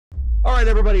right,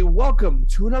 everybody, welcome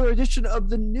to another edition of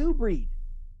the NuBreed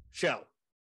show.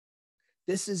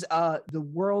 This is the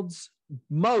world's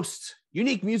most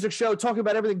unique music show, talking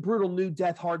about everything brutal, new,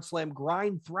 death, hard slam,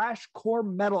 grind, thrash, core,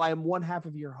 metal. I am one half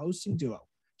of your hosting duo,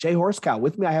 Jay Horsecow.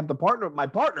 With me, I have my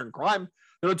partner in crime,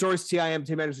 the notorious TIM,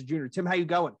 Tim Anderson Jr. Tim, how you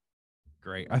going?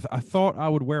 Great. I thought I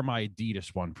would wear my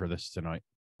Adidas one for this tonight.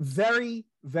 Very,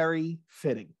 very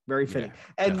fitting. Very fitting.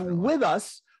 Yeah, and definitely. With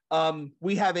us,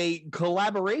 we have a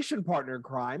collaboration partner in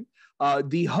crime,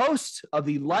 the host of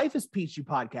the Life is Peachy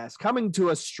podcast, coming to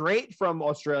us straight from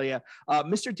Australia,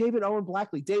 Mr. David Owen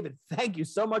Blackley. David, thank you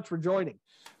so much for joining.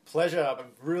 Pleasure. I've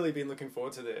really been looking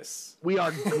forward to this. We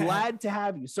are glad to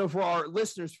have you. So for our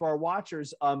listeners, for our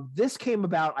watchers, this came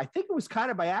about, I think it was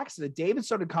kind of by accident. David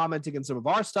started commenting on some of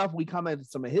our stuff. We commented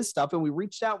some of his stuff, and we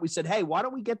reached out. We said, hey, why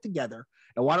don't we get together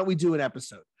and why don't we do an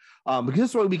episode? Because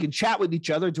this way we can chat with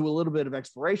each other, do a little bit of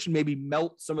exploration, maybe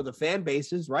melt some of the fan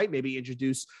bases, right? Maybe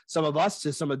introduce some of us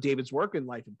to some of David's work in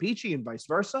Life and Peachy and vice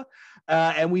versa.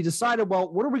 And we decided,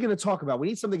 well, what are we going to talk about? We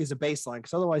need something as a baseline,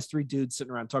 because otherwise three dudes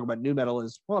sitting around talking about new metal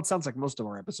is, well, it sounds like most of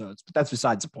our episodes, but that's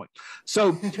besides the point.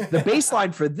 So the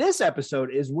baseline for this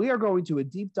episode is we are going to a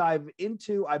deep dive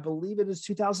into, I believe it is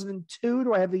 2002.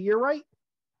 Do I have the year right?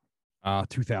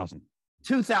 2000.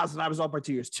 2000. I was off by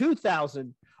 2 years.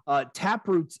 2000.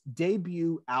 Taproot's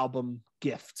debut album,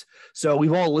 Gift. So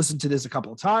we've all listened to this a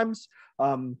couple of times.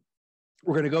 We're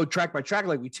going to go track by track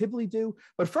like we typically do.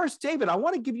 But first, David, I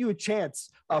want to give you a chance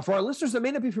for our listeners that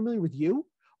may not be familiar with you,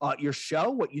 your show,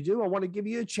 what you do. I want to give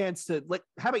you a chance to,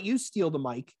 how about you steal the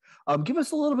mic? Give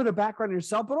us a little bit of background on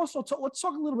yourself, but also let's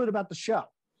talk a little bit about the show.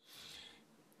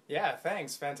 Yeah,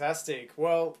 thanks. Fantastic.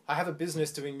 Well, I have a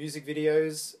business doing music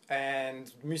videos and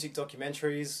music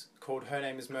documentaries called Her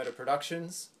Name Is Murder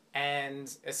Productions.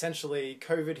 And essentially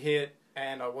COVID hit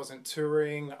and I wasn't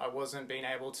touring. I wasn't being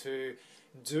able to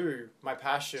do my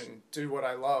passion, do what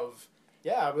I love.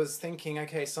 Yeah, I was thinking,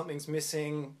 okay, something's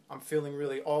missing. I'm feeling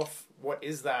really off. What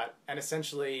is that? And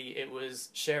essentially it was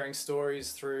sharing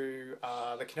stories through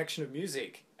the connection of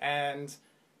music. And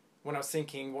when I was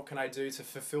thinking, what can I do to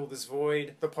fulfill this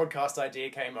void, the podcast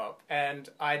idea came up. And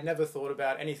I'd never thought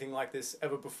about anything like this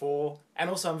ever before.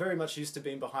 And also I'm very much used to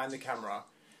being behind the camera.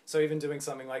 So even doing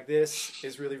something like this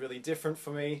is really, really different for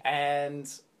me. And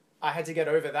I had to get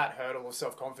over that hurdle of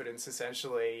self-confidence,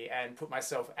 essentially, and put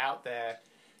myself out there.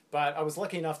 But I was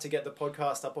lucky enough to get the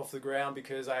podcast up off the ground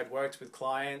because I had worked with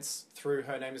clients through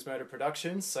Her Name Is Murder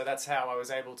Productions. So that's how I was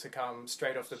able to come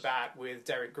straight off the bat with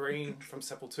Derek Green from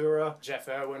Sepultura, Jeff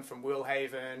Irwin from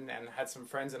Willhaven, and had some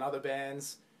friends in other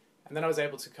bands. And then I was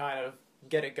able to kind of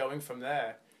get it going from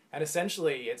there. And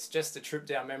essentially, it's just a trip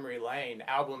down memory lane,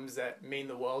 albums that mean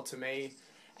the world to me.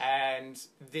 And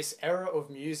this era of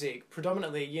music,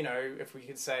 predominantly, you know, if we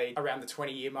could say around the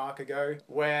 20-year mark ago,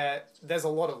 where there's a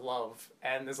lot of love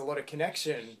and there's a lot of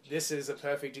connection. This is a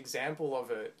perfect example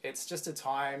of it. It's just a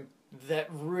time that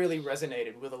really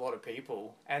resonated with a lot of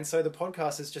people. And so the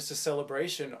podcast is just a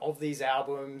celebration of these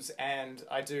albums, and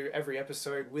I do every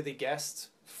episode with a guest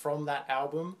from that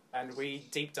album, and we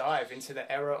deep dive into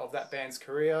the era of that band's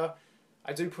career.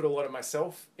 I do put a lot of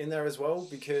myself in there as well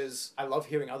because I love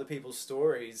hearing other people's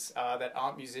stories that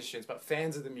aren't musicians but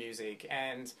fans of the music,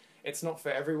 and it's not for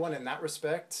everyone in that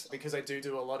respect because I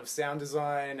do a lot of sound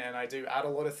design and I do add a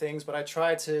lot of things, but I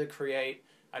try to create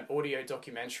an audio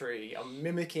documentary. I'm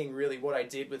mimicking really what I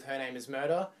did with Her Name Is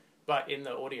Murder, but in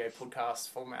the audio podcast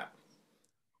format.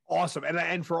 Awesome.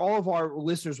 And for all of our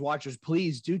listeners, watchers,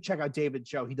 please do check out David's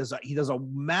show. He does a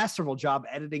masterful job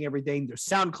editing everything. There's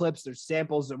sound clips, there's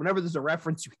samples, and whenever there's a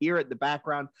reference, you hear it in the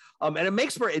background. And it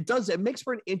makes for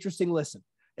an interesting listen.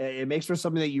 It makes for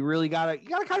something that you really gotta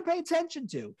kind of pay attention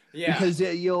to. Yeah. Because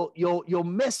you'll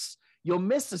miss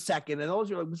a second, and those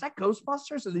you're like, was that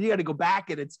Ghostbusters? And then you got to go back,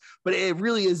 and but it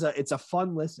really is it's a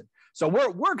fun listen. So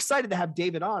we're excited to have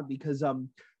David on because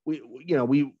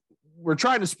we're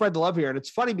trying to spread the love here. And it's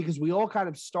funny because we all kind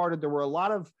of started, there were a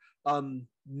lot of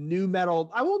new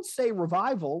metal, I won't say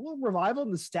revival,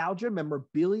 nostalgia,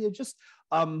 memorabilia, just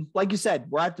like you said,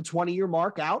 we're at the 20-year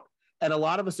mark out. And a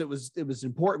lot of us, it was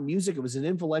important music. It was an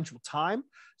influential time.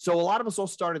 So a lot of us all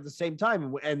started at the same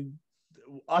time. And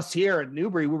us here at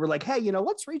NuBreed, we were like, hey,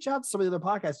 let's reach out to some of the other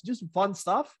podcasts and do some fun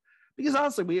stuff. Because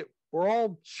honestly, we're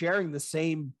all sharing the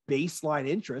same baseline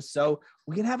interests. So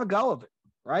we can have a go of it.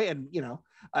 Right. And,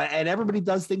 and everybody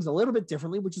does things a little bit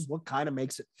differently, which is what kind of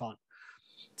makes it fun.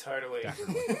 Totally.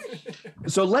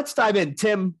 So let's dive in.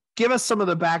 Tim, give us some of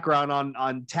the background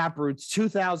on Taproot's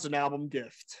 2000 album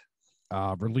Gift.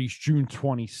 Released June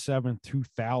 27,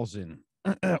 2000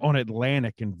 on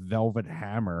Atlantic and Velvet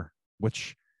Hammer,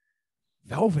 which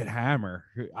Velvet Hammer,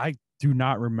 I do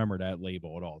not remember that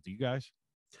label at all. Do you guys?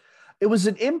 It was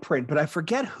an imprint, but I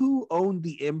forget who owned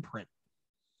the imprint.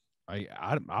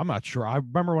 I'm not sure. I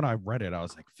remember when I read it, I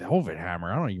was like, Velvet Hammer.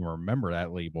 I don't even remember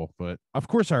that label, but of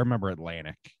course I remember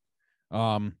Atlantic.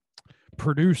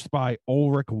 Produced by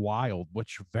Ulrich Wild,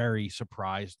 which very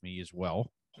surprised me as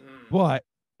well. But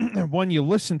when you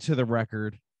listen to the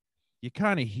record, you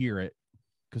kind of hear it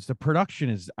because the production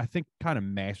is, I think, kind of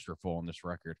masterful on this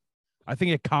record. I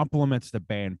think it complements the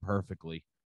band perfectly,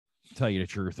 to tell you the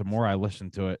truth. The more I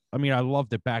listen to it, I mean, I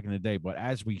loved it back in the day, but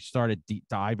as we started deep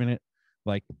diving it,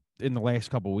 like in the last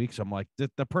couple of weeks, I'm like,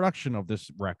 the production of this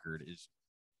record is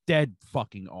dead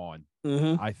fucking on.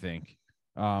 I think.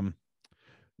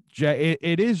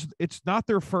 It's not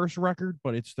their first record,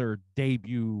 but it's their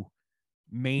debut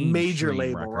major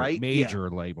label record, right? Major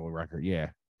label record,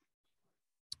 yeah.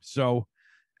 So,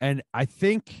 and I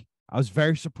think I was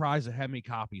very surprised at how many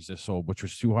copies this sold, which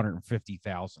was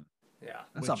 250,000. Yeah,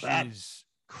 that's not bad. Is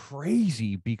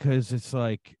crazy because it's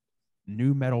like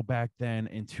new metal back then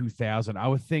in 2000. I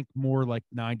would think more like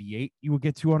 98 you would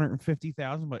get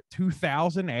 250,000, but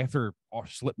 2000 after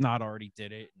Slipknot already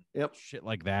did it. Yep, shit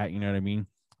like that. You know what I mean?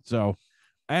 So,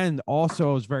 and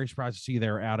also I was very surprised to see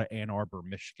they're out of Ann Arbor,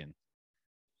 Michigan.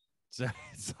 So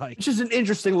it's like, which is an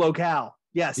interesting locale.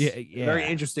 Yes, yeah. Very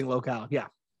interesting locale. Yeah.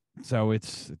 So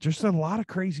it's just a lot of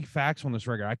crazy facts on this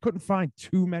record. I couldn't find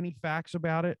too many facts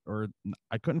about it, or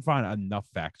I couldn't find enough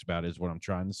facts about it, is what I'm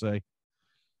trying to say.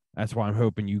 That's why I'm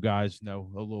hoping you guys know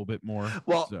a little bit more.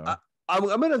 Well, so. I'm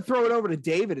going to throw it over to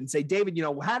David and say, David, you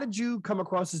know, how did you come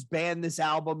across this band, this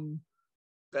album?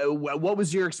 What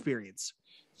was your experience?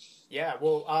 Yeah,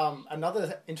 well,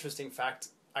 another interesting fact,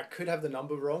 I could have the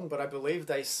number wrong, but I believe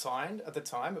they signed at the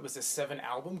time, it was a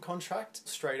 7-album contract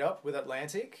straight up with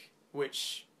Atlantic,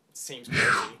 which seems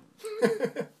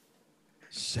crazy.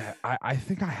 I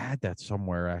think I had that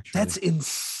somewhere, actually. That's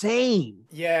insane.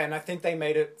 Yeah, and I think they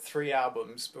made it 3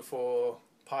 albums before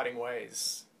parting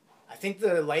ways. I think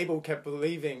the label kept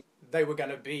believing they were going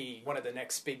to be one of the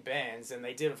next big bands, and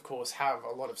they did, of course, have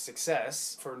a lot of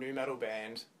success for a new metal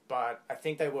band. But I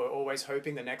think they were always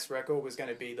hoping the next record was going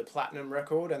to be the platinum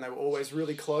record, and they were always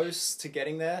really close to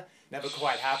getting there. Never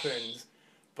quite happened.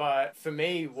 But for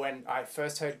me, when I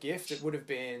first heard Gift, it would have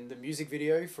been the music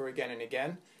video for Again and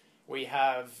Again. We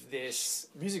have this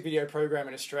music video program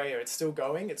in Australia. It's still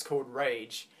going. It's called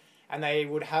Rage. And they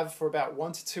would have for about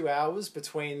 1 to 2 hours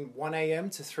between 1 a.m.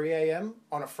 to 3 a.m.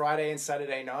 on a Friday and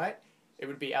Saturday night. It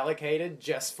would be allocated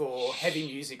just for heavy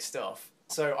music stuff.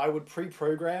 So I would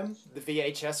pre-program the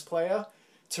VHS player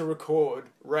to record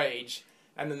Rage.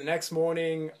 And then the next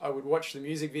morning, I would watch the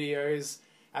music videos.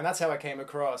 And that's how I came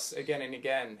across Again and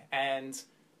Again. And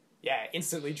yeah,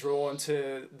 instantly drawn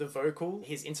to the vocal,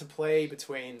 his interplay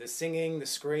between the singing, the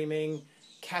screaming,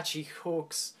 catchy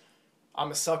hooks.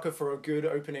 I'm a sucker for a good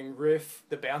opening riff.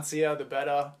 The bouncier, the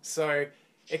better. So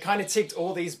it kind of ticked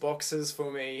all these boxes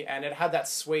for me, and it had that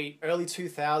sweet early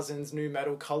 2000s new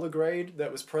metal color grade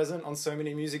that was present on so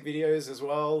many music videos as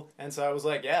well. And so I was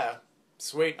like, yeah,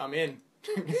 sweet, I'm in.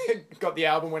 Got the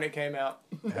album when it came out.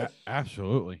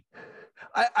 Absolutely.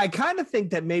 I kind of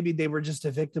think that maybe they were just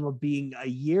a victim of being a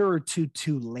year or two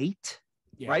too late,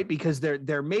 right? Because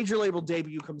their major label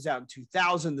debut comes out in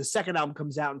 2000. The second album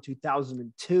comes out in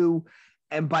 2002.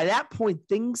 And by that point,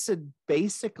 things had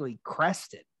basically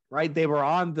crested, right? They were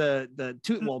on the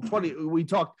 20. We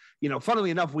talked, you know,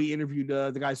 funnily enough, we interviewed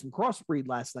the guys from Crossbreed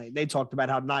last night. They talked about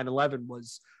how 9/11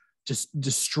 was just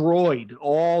destroyed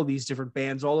all these different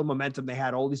bands, all the momentum they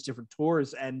had, all these different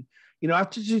tours. And, you know,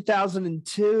 after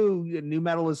 2002, new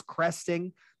metal is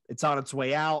cresting. It's on its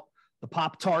way out. The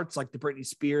Pop-Tarts, like the Britney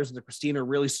Spears and the Christina, are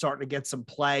really starting to get some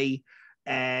play.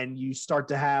 And you start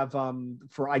to have,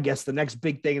 for, I guess, the next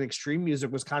big thing in extreme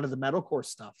music was kind of the metalcore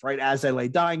stuff, right? As I Lay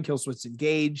Dying, Killswitch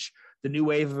Engage, the new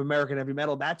wave of American heavy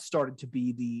metal, that started to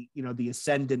be the, you know, the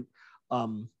ascendant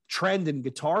trend in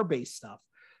guitar-based stuff.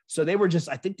 So they were just,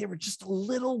 I think they were just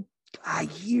a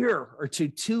year or two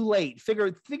too late.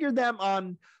 Figure them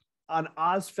on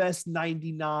Ozfest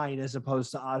 99 as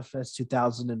opposed to Ozfest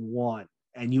 2001.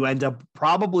 And you end up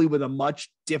probably with a much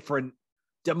different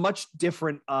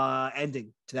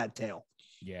ending to that tale.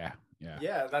 Yeah.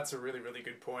 Yeah, that's a really, really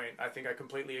good point. I think I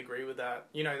completely agree with that.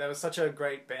 You know, they were such a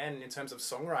great band in terms of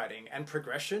songwriting and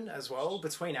progression as well.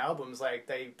 Between albums, like,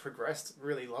 they progressed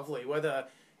really lovely. Whether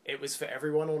it was for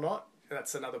everyone or not,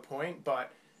 that's another point.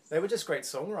 But they were just great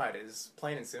songwriters,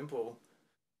 plain and simple.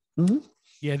 Mm-hmm.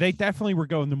 Yeah, they definitely were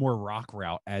going the more rock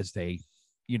route as they,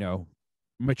 you know,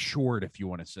 matured, if you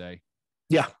want to say.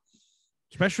 Yeah.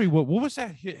 Especially what was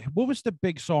that? What was the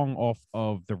big song off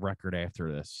of the record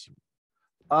after this?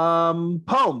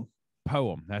 Poem.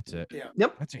 Poem. That's it. Yeah.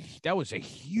 Yep. That was a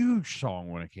huge song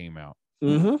when it came out.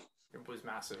 Mm-hmm. It was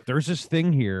massive. There's this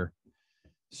thing here.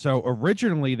 So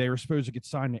originally they were supposed to get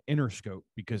signed to Interscope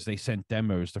because they sent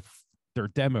demos to their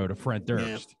demo to Fred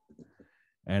Durst.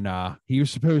 And he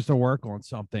was supposed to work on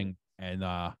something, and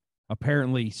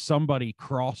apparently somebody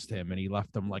crossed him and he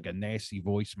left them like a nasty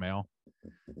voicemail.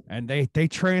 And they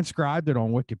transcribed it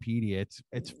on Wikipedia.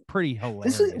 It's pretty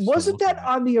hilarious. Wasn't that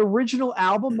on the original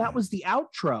album? That was the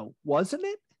outro, wasn't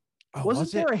it? Oh,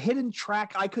 wasn't there a hidden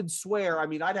track? I could swear. I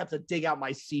mean, I'd have to dig out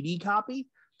my CD copy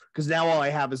because now all I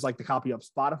have is like the copy of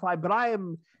Spotify. But I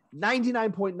am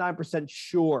 99.9%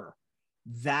 sure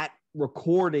that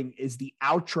recording is the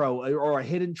outro or a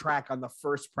hidden track on the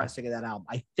first pressing of that album.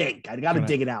 I think I got to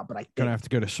dig it out, but I think gonna have to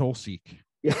go to SoulSeek.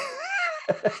 Yeah.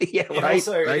 Yeah, it right.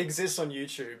 Also, right? It exists on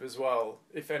YouTube as well.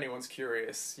 If anyone's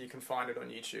curious, you can find it on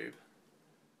YouTube.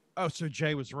 Oh, so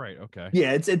Jay was right. Okay.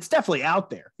 Yeah, it's definitely out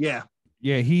there. Yeah.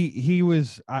 Yeah, he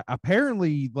was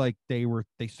apparently like they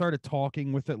started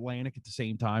talking with Atlantic at the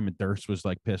same time, and Durst was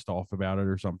like pissed off about it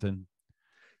or something.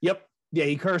 Yep. Yeah,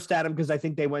 he cursed at him because I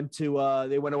think they went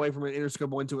away from an Interscope,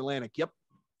 went to Atlantic. Yep.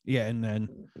 Yeah, and then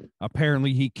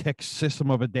apparently he kicked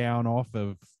System of a Down off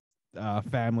of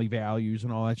Family Values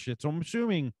and all that shit. So I'm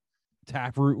assuming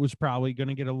Taproot was probably going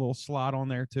to get a little slot on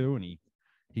there too, and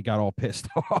he got all pissed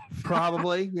off.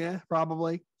 Probably, yeah,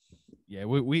 probably. Yeah,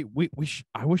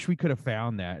 I wish we could have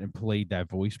found that and played that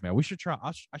voicemail. We should try.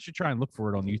 I should try and look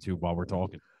for it on YouTube while we're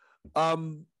talking.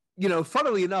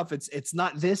 Funnily enough, it's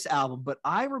not this album, but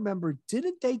I remember,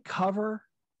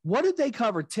 what did they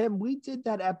cover? Tim, we did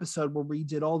that episode where we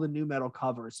did all the new metal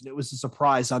covers, and it was a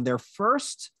surprise on their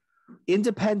first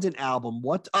independent album.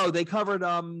 They covered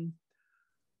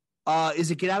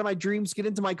is it Get Out of My Dreams, Get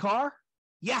Into My Car?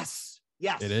 Yes.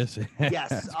 It is.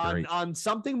 Yes. on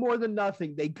Something More Than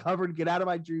Nothing, they covered Get Out of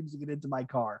My Dreams and Get Into My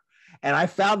Car. And I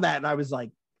found that and I was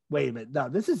like, wait a minute, no,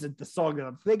 this isn't the song that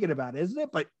I'm thinking about, isn't it?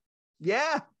 But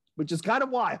yeah, which is kind of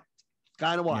wild.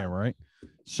 Yeah, right.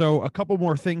 So a couple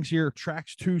more things here.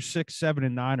 Tracks 2, 6, 7,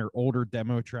 and 9 are older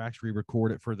demo tracks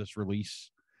re-recorded for this release.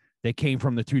 They came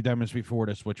from the 2 demos before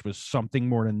this, which was Something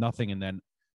More Than Nothing and then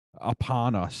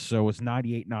Upon Us. So it's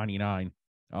 98, 99.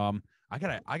 I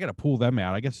gotta pull them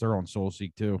out. I guess they're on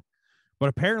SoulSeek too. But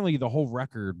apparently the whole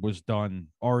record was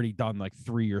already done like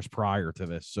 3 years prior to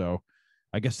this. So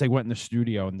I guess they went in the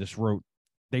studio and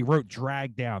they wrote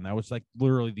Drag Down. That was like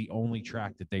literally the only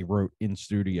track that they wrote in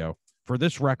studio for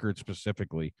this record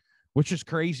specifically, which is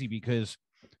crazy because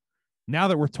now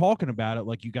that we're talking about it,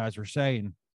 like you guys were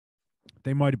saying,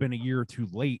 they might have been a year or two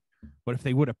late, but if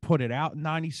they would have put it out in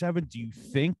 97, do you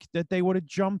think that they would have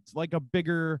jumped like a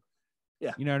bigger,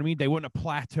 you know what I mean? They wouldn't have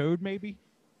plateaued maybe?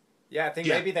 Yeah, I think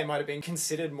maybe they might have been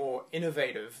considered more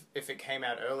innovative if it came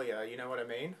out earlier. You know what I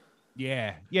mean?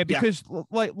 Yeah. Yeah. Because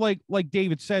like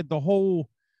David said, the whole,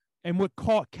 and what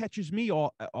catches me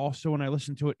also when I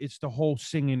listen to it, it's the whole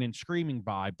singing and screaming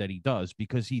vibe that he does,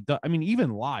 because he does. I mean, even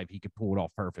live, he could pull it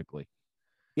off perfectly.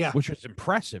 Yeah. Which was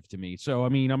impressive to me. So, I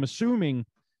mean, I'm assuming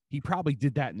he probably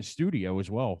did that in the studio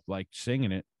as well, like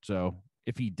singing it. So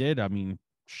if he did, I mean,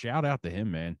 shout out to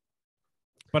him, man.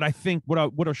 But I think what I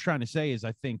was trying to say is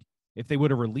I think if they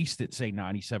would have released it, say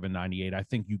 97, 98, I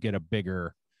think you get a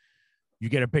bigger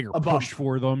push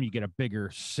for them. You get a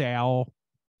bigger sale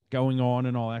going on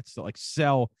and all that stuff, like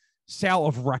sale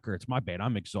of records. My bad.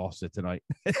 I'm exhausted tonight.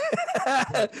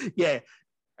 Yeah.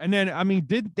 And then, I mean,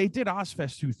 they did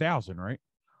Ozfest 2000, right?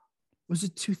 Was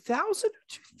it 2000 or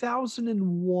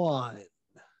 2001?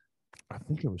 I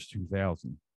think it was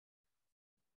 2000.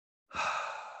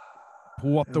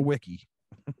 Pull up the wiki.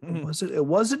 It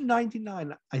wasn't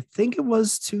 99. I think it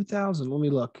was 2000. Let me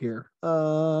look here.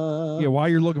 Yeah, while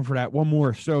you're looking for that, one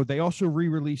more. So they also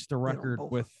re-released the record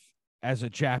as a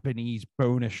Japanese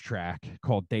bonus track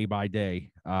called Day by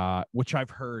Day, which I've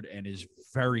heard and is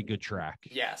very good track.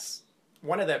 Yes.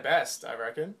 One of their best, I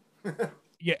reckon.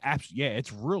 Yeah, absolutely. Yeah,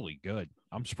 it's really good.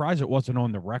 I'm surprised it wasn't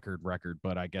on the record,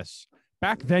 but I guess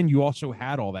back then you also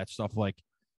had all that stuff, like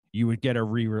you would get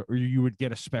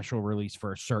a special release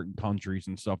for certain countries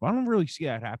and stuff. I don't really see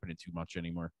that happening too much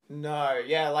anymore. No,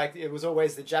 yeah, like it was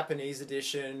always the Japanese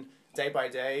edition. Day by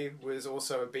Day was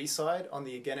also a B-side on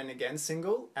the Again and Again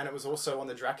single, and it was also on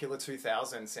the Dracula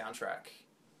 2000 soundtrack.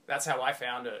 That's how I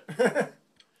found it.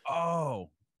 Oh,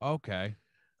 okay.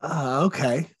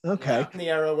 Okay. Yeah, in the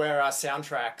era where our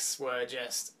soundtracks were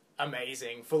just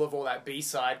amazing, full of all that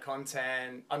B-side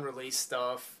content, unreleased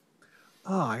stuff.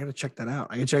 Oh, I gotta check that out.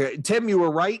 I can check it. Tim, you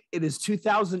were right. It is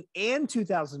 2000 and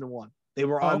 2001. They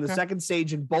were on the second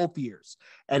stage in both years.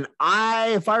 And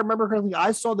if I remember correctly,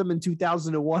 I saw them in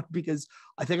 2001 because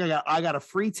I think I got a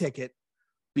free ticket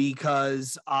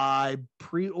because I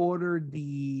pre-ordered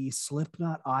the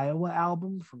Slipknot Iowa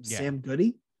album from Sam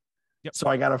Goody. Yep. So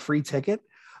I got a free ticket.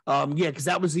 Because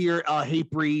that was the year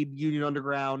Hatebreed, Union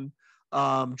Underground,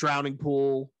 Drowning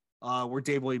Pool, where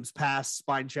Dave Williams passed,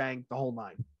 Spine Shank, the whole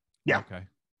nine. Yeah. Okay.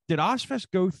 Did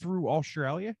Ozfest go through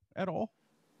Australia at all?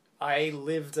 I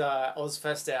lived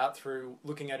Ozfest out through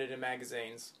looking at it in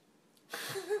magazines.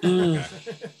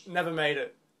 Never made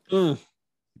it.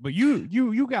 But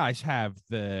you guys have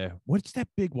what's that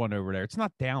big one over there? It's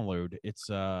not Download. It's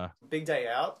Big Day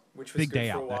Out, which was Big good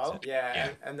Day for Out, a while. that's it. Yeah.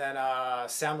 And then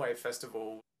Soundwave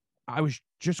Festival. I was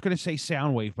just gonna say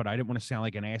Soundwave, but I didn't want to sound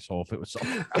like an asshole if it was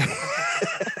something.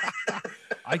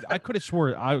 I could have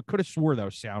swore that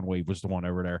Soundwave was the one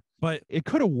over there, but it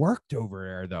could have worked over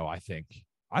there though. I think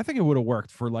it would have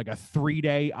worked for like a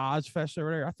 3-day Ozfest over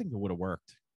there. I think it would have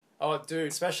worked. Oh, dude,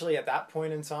 especially at that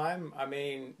point in time. I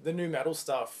mean, the new metal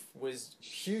stuff was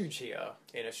huge here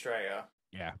in Australia.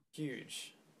 Yeah.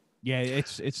 Huge. Yeah,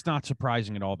 it's not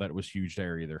surprising at all that it was huge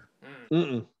there either.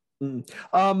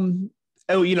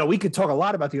 Oh, we could talk a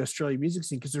lot about the Australian music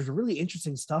scene because there's really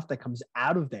interesting stuff that comes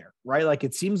out of there, right? Like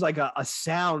it seems like a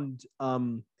sound,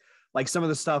 like some of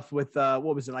the stuff with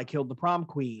what was it? I Killed the Prom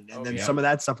Queen, and then some of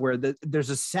that stuff where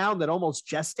there's a sound that almost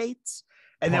gestates.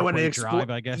 And then when it explodes,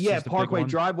 I guess, Parkway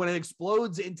Drive, when it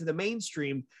explodes into the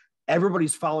mainstream,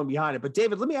 everybody's following behind it. But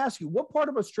David, let me ask you, what part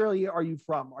of Australia are you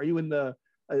from? Are you in the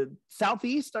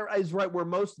southeast? Or is right where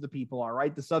most of the people are,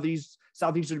 right? The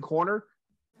southeastern corner.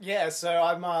 Yeah, so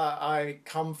I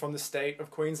come from the state of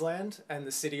Queensland and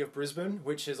the city of Brisbane,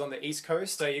 which is on the east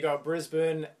coast. So you got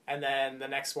Brisbane, and then the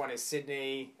next one is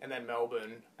Sydney, and then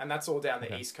Melbourne, and that's all down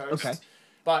the east coast. Okay.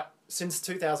 But since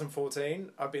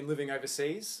 2014, I've been living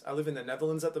overseas. I live in the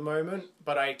Netherlands at the moment,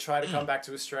 but I try to come back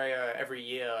to Australia every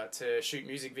year to shoot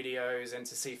music videos and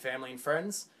to see family and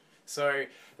friends. So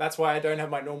that's why I don't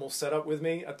have my normal setup with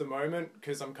me at the moment,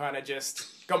 because I'm kind of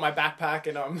just got my backpack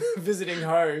and I'm visiting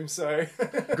home. So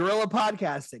guerrilla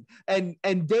podcasting.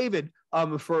 And David,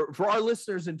 for our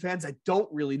listeners and fans that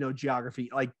don't really know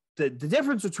geography, like the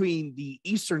difference between the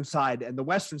eastern side and the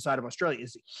western side of Australia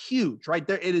is huge, right?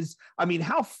 There it is. I mean,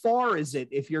 how far is it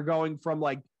if you're going from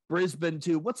like Brisbane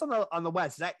to what's on the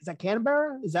west? Is that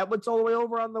Canberra? Is that what's all the way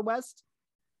over on the west?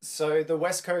 So the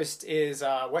west coast is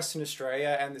Western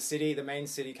Australia, and the main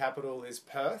city capital is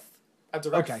Perth. A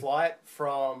direct flight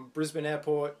from Brisbane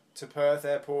Airport to Perth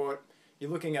Airport, you're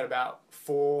looking at about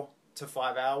 4 to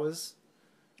 5 hours.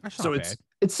 So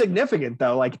it's significant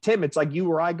though. Like Tim, it's like you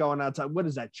or I going outside. What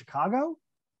is that? Chicago?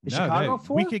 Chicago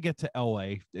 4? We could get to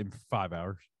LA in 5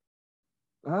 hours.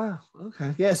 Ah,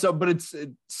 okay. Yeah. So, but it's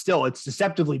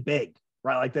deceptively big,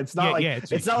 right? Like that's not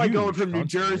it's not like going from New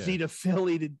Jersey to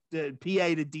Philly to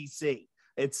PA to DC.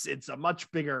 It's a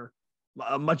much bigger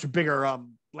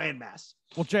landmass.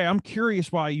 Well, Jay, I'm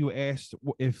curious why you asked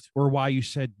why you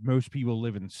said most people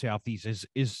live in the Southeast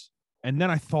is, and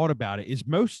then I thought about it. Is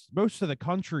most of the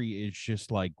country is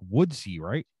just like woodsy,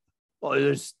 right? Well,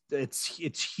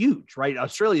 it's huge, right?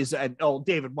 Australia is, and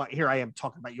David, here I am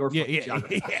talking about your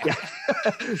geography. Yeah.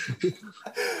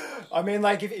 I mean,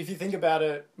 like if you think about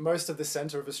it, most of the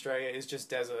center of Australia is just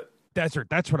desert. Desert.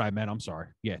 That's what I meant. I'm sorry.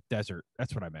 Yeah, desert.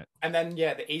 That's what I meant. And then,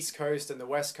 the East Coast and the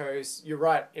West Coast. You're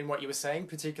right in what you were saying,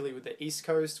 particularly with the East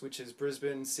Coast, which is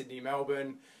Brisbane, Sydney,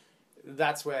 Melbourne.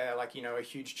 That's where, a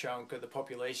huge chunk of the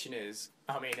population is.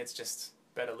 I mean, it's just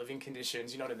better living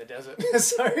conditions. You're not in the desert.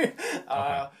 So,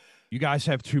 you guys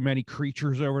have too many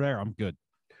creatures over there. I'm good.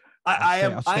 I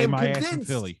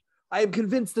am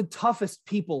convinced the toughest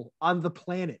people on the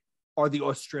planet are the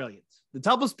Australians. The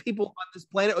toughest people on this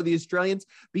planet are the Australians,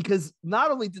 because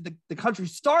not only did the country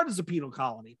start as a penal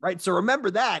colony, right? So remember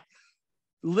that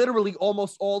literally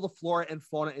almost all the flora and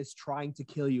fauna is trying to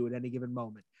kill you at any given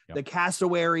moment. Yep. The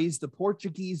cassowaries, the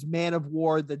Portuguese man of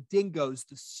war, the dingoes,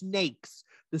 the snakes,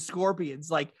 the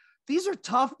scorpions, like these are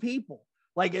tough people.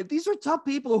 Like these are tough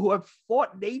people who have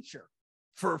fought nature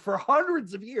for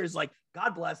hundreds of years. Like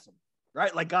God bless them,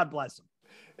 right? Like God bless them.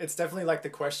 It's definitely like the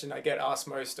question I get asked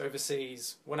most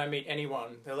overseas when I meet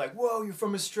anyone. They're like, "Whoa, you're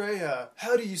from Australia.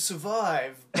 How do you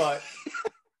survive?" But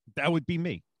that would be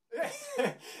me.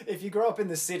 If you grow up in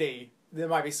the city, there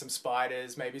might be some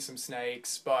spiders, maybe some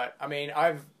snakes. But I mean,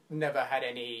 I've never had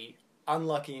any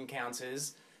unlucky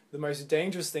encounters. The most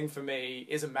dangerous thing for me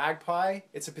is a magpie.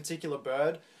 It's a particular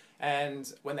bird.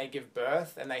 And when they give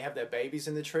birth and they have their babies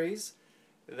in the trees,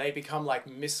 they become like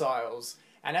missiles.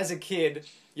 And as a kid,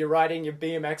 you're riding your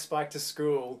BMX bike to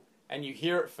school and you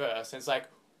hear it first. And it's like,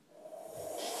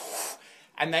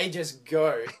 and they just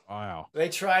go. Wow. They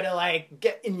try to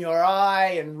get in your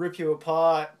eye and rip you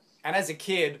apart. And as a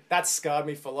kid, that scarred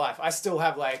me for life. I still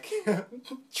have like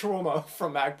trauma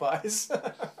from Magpies.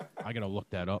 I gotta look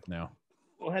that up now.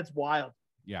 Well, that's wild.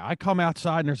 Yeah, I come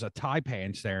outside and there's a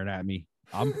Taipan staring at me.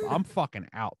 I'm fucking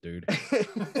out, dude.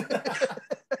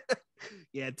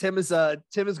 Yeah, Tim is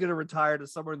gonna retire to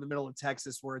somewhere in the middle of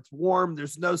Texas where it's warm,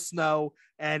 there's no snow,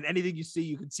 and anything you see,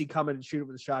 you can see coming and shoot it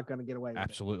with a shotgun and get away with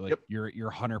Absolutely. Yep.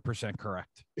 You're 100%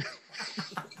 correct.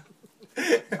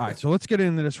 All right, so let's get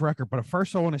into this record. But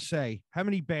first, I want to say how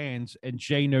many bands, and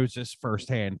Jay knows this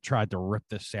firsthand, tried to rip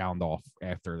this sound off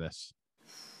after this.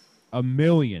 A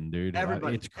million, dude.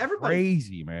 Everybody. It's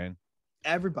crazy, man.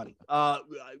 Everybody.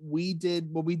 We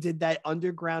did that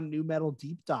underground new metal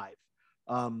deep dive.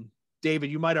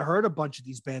 David, you might have heard a bunch of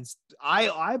these bands.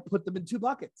 I put them in two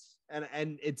buckets,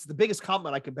 and it's the biggest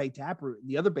compliment I can pay Taproot. And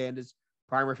the other band is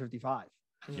Primer 55,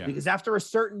 because after a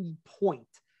certain point,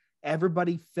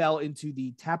 everybody fell into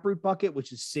the Taproot bucket,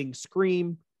 which is sing,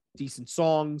 scream, decent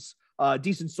songs,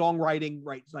 decent songwriting,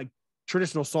 right? Like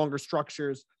traditional songer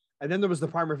structures. And then there was the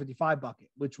Primer 55 bucket,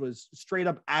 which was straight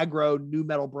up aggro, new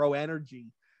metal bro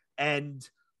energy. And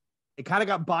it kind of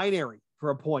got binary for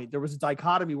a point. There was a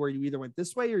dichotomy where you either went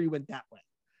this way or you went that way.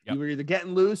 Yep. You were either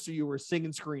getting loose or you were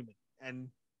singing, screaming. And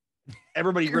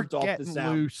everybody ripped off the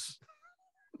sound. Loose.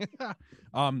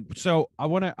 So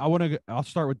I'll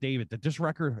start with David.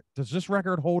 Does this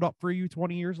record hold up for you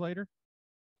 20 years later?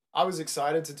 I was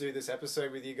excited to do this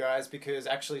episode with you guys because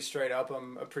actually straight up,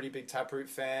 I'm a pretty big Taproot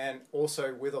fan.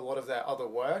 Also with a lot of their other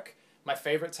work. My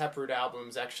favorite Taproot album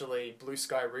is actually Blue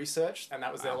Sky Research, and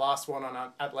that was their last one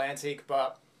on Atlantic,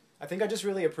 but I think I just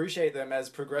really appreciate them as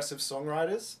progressive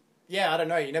songwriters. Yeah, I don't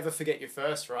know, you never forget your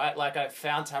first, right? Like, I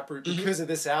found Taproot because of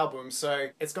this album, so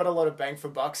it's got a lot of bang for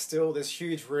buck still. There's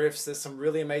huge riffs, there's some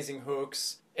really amazing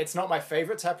hooks. It's not my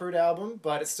favorite Taproot album,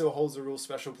 but it still holds a real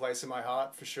special place in my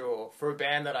heart, for sure, for a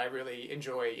band that I really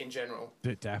enjoy in general.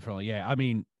 Definitely, yeah. I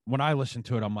mean, when I listen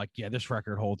to it, I'm like, yeah, this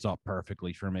record holds up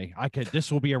perfectly for me.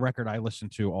 This will be a record I listen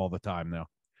to all the time, though.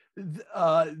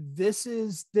 This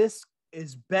is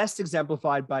best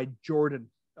exemplified by Jordan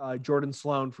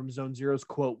Sloan from Zone Zero's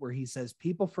quote, where he says,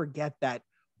 people forget that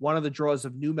one of the draws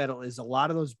of new metal is a lot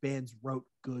of those bands wrote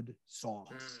good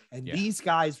songs, and these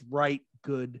guys write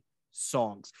good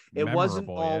songs. It wasn't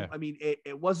all, I mean,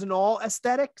 it wasn't all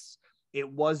aesthetics. It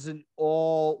wasn't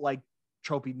all like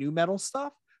tropey new metal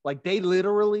stuff. Like, they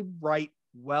literally write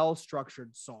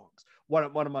well-structured songs. One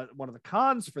of the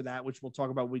cons for that, which we'll talk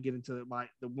about when we get into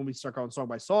when we start going song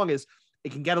by song, is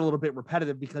it can get a little bit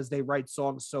repetitive because they write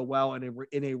songs so well and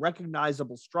in a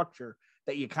recognizable structure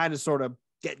that you kind of sort of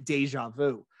get deja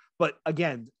vu. But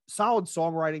again, solid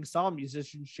songwriting, solid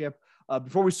musicianship.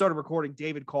 Before we started recording,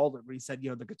 David called it when he said,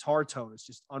 the guitar tone is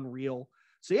just unreal.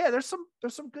 So yeah, there's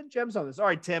some good gems on this. All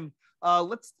right, Tim,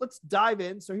 let's dive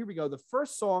in. So here we go. The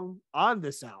first song on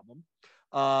this album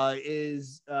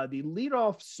is the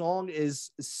leadoff song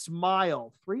is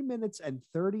Smile, 3 minutes and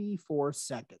 34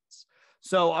 seconds.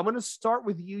 So I'm going to start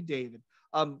with you, David,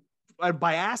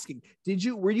 by asking,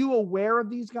 were you aware of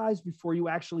these guys before you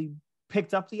actually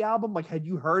picked up the album? Like, had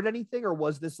you heard anything, or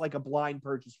was this like a blind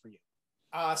purchase for you?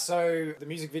 So the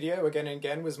music video, Again and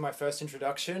Again, was my first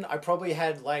introduction. I probably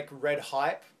had like Red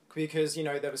Hype because,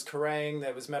 there was Kerrang,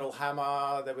 there was Metal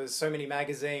Hammer, there was so many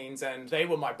magazines, and they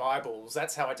were my Bibles.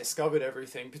 That's how I discovered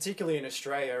everything, particularly in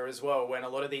Australia as well, when a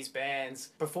lot of these bands,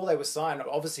 before they were signed,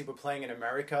 obviously were playing in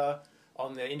America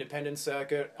on the independent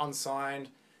circuit, unsigned.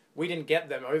 We didn't get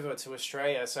them over to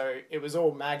Australia, so it was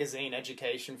all magazine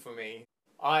education for me.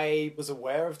 I was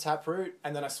aware of Taproot,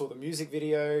 and then I saw the music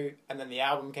video, and then the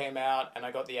album came out, and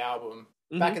I got the album.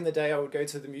 Mm-hmm. Back in the day, I would go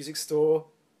to the music store,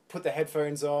 put the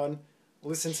headphones on,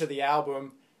 listen to the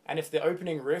album, and if the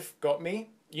opening riff got me,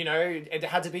 it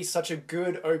had to be such a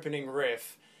good opening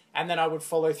riff. And then I would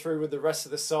follow through with the rest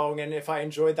of the song, and if I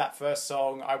enjoyed that first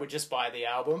song, I would just buy the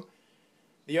album.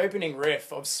 The opening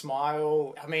riff of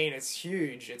Smile, I mean, it's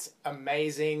huge. It's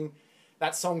amazing.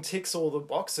 That song ticks all the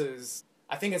boxes.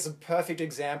 I think it's a perfect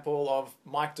example of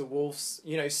Mike DeWolf's,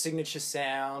 signature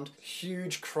sound,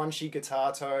 huge crunchy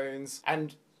guitar tones,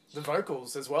 and the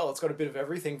vocals as well. It's got a bit of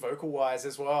everything vocal-wise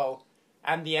as well.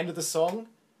 And the end of the song,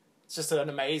 it's just an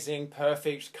amazing,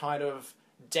 perfect kind of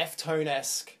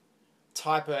Deftone-esque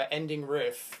type of ending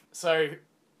riff. So,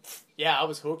 yeah, I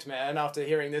was hooked, man, after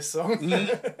hearing this song.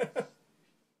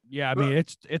 Yeah, I mean,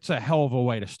 it's a hell of a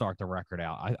way to start the record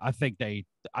out. I think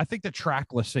the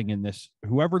track listing in this,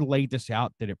 whoever laid this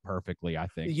out did it perfectly, I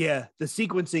think. Yeah, the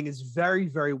sequencing is very,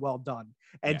 very well done.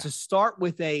 And to start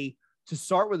with a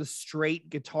straight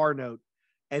guitar note,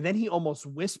 and then he almost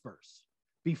whispers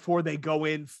before they go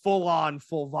in full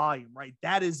volume, right?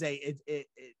 That is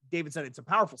David said it's a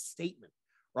powerful statement,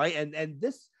 right? And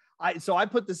this, I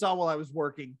put this on while I was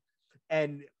working,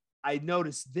 and I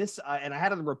noticed this, and I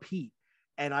had it on repeat,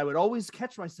 and I would always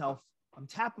catch myself. I'm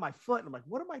tapping my foot, and I'm like,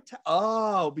 "What am I?"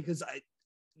 Oh, because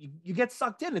you get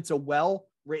sucked in. It's a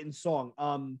well-written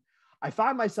song. I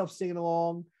find myself singing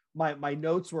along. My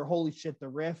notes were holy shit, the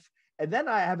riff. And then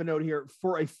I have a note here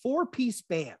for a 4-piece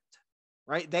band,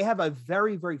 right? They have a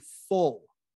very, very full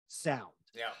sound.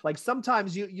 Yeah. Like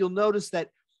sometimes you'll notice that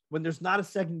when there's not a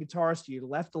second guitarist, you're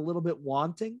left a little bit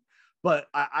wanting. But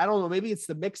I don't know. Maybe it's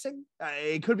the mixing.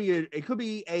 It could be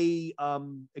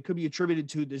attributed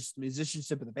to this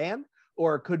musicianship of the band,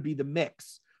 or it could be the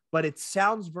mix. But it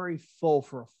sounds very full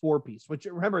for a 4-piece. Which,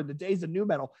 remember, in the days of nu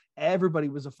metal, everybody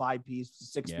was a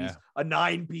 5-piece, a 6-piece, a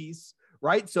 9-piece,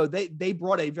 right? So they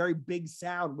brought a very big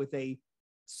sound with a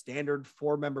standard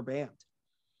 4-member band.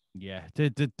 Yeah,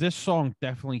 this song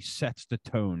definitely sets the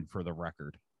tone for the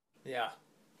record. Yeah,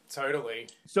 totally.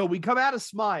 So we come out of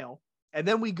Smile, and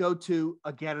then we go to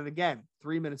Again and Again,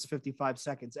 3 minutes, 55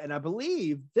 seconds. And I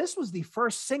believe this was the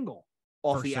first single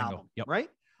off the album, right?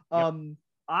 Yep.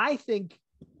 I think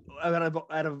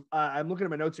I'm looking at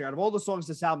my notes here. Out of all the songs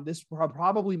this album, this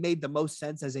probably made the most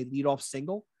sense as a lead-off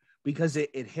single because it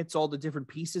hits all the different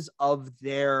pieces of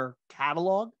their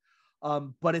catalog.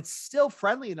 But it's still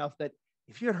friendly enough that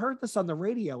if you had heard this on the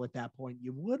radio at that point,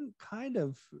 it wouldn't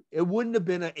have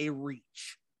been a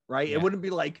reach, right? Yeah. It wouldn't be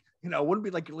like,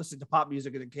 you're listening to pop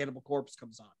music and then Cannibal Corpse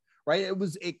comes on, right?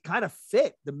 It kind of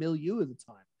fit the milieu of the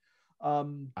time.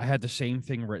 I had the same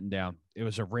thing written down. It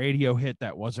was a radio hit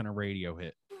that wasn't a radio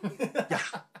hit.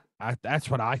 That's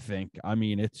what I think. I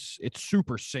mean, it's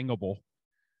super singable.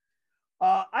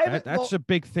 That's a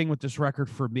big thing with this record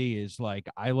for me is like,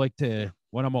 I like to,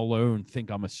 when I'm alone,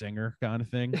 think I'm a singer kind of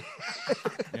thing.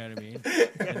 You know what I mean?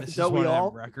 And this is one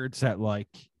of them records that like,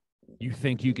 you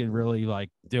think you can really like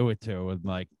do it to. And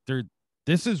like,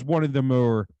 this is one of the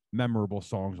more memorable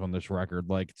songs on this record.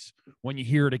 Like when you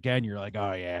hear it again, you're like,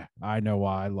 oh yeah, I know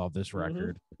why I love this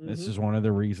record. This is one of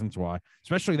the reasons why,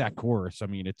 especially that chorus. I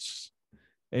mean, it's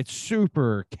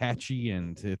super catchy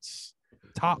and it's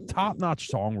top-notch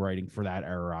songwriting for that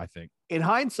era, I think. In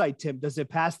hindsight, Tim, does it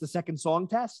pass the second song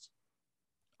test?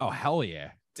 Oh, hell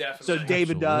yeah. Definitely. So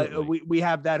David, we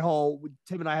have that whole,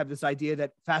 Tim and I have this idea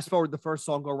that fast forward the first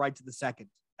song, go right to the second.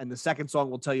 And the second song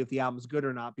will tell you if the album's good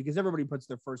or not, because everybody puts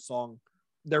their first song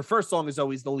is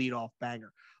always the lead off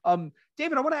banger.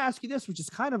 David, I want to ask you this, which is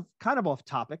kind of off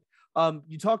topic.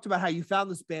 You talked about how you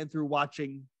found this band through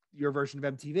watching your version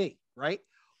of MTV, right?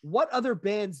 What other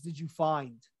bands did you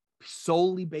find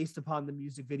solely based upon the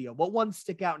music video? What ones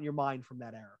stick out in your mind from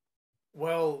that era?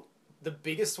 Well, the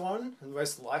biggest one, the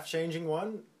most life-changing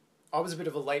one, I was a bit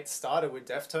of a late starter with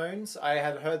Deftones. I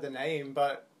had heard the name,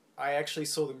 but I actually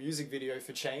saw the music video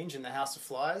for Change in the House of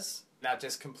Flies. That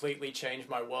just completely changed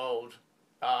my world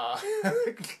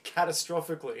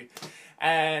catastrophically.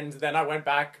 And then I went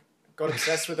back, got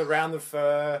obsessed with Around the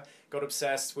Fur, got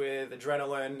obsessed with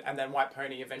Adrenaline, and then White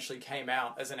Pony eventually came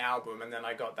out as an album, and then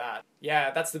I got that.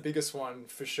 Yeah, that's the biggest one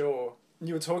for sure.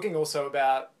 You were talking also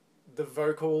about the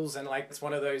vocals, and like it's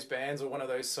one of those bands or one of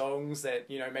those songs that,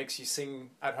 makes you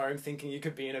sing at home thinking you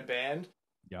could be in a band.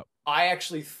 Yep. I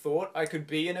actually thought I could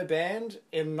be in a band.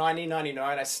 In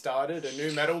 1999, I started a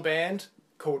nu metal band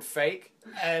called Fake,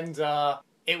 and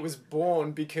it was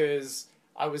born because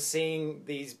I was seeing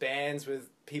these bands with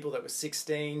people that were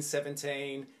 16,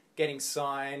 17, getting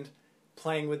signed,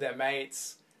 playing with their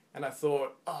mates, and I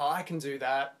thought, oh, I can do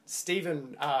that.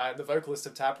 Steven, the vocalist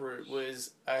of Taproot,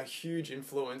 was a huge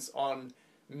influence on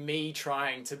me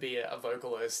trying to be a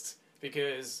vocalist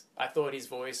because I thought his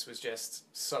voice was just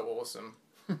so awesome.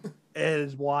 It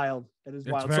is wild. It's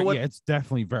wild. It's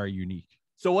definitely very unique.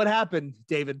 So what happened,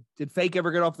 David? Did Fake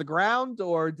ever get off the ground,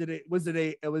 or was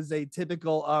it a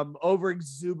typical over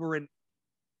exuberant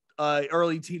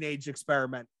early teenage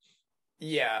experiment?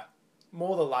 Yeah,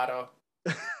 more the latter.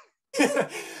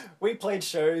 We played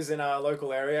shows in our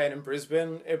local area and in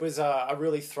Brisbane. It was a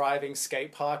really thriving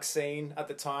skate park scene at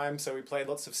the time, so we played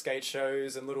lots of skate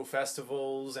shows and little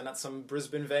festivals and at some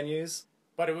Brisbane venues.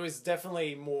 But it was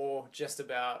definitely more just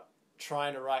about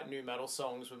trying to write nu metal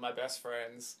songs with my best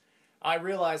friends. I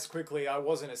realized quickly I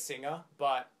wasn't a singer,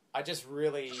 but I just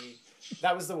really...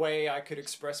 that was the way I could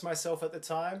express myself at the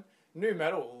time. Nu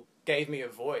metal gave me a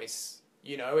voice,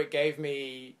 it gave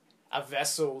me a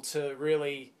vessel to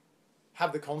really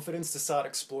have the confidence to start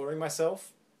exploring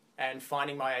myself and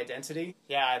finding my identity.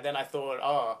 Yeah, then I thought,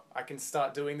 I can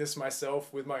start doing this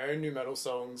myself with my own nu metal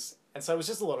songs. And so it was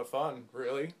just a lot of fun,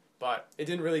 really. but it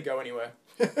didn't really go anywhere.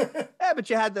 Yeah, but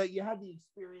you had the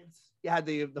experience. You had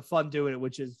the fun doing it,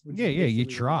 which is you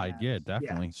tried. Yeah,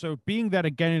 definitely. Yeah. So being that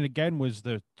Again and Again was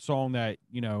the song that,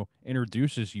 you know,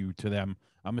 introduces you to them,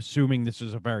 I'm assuming this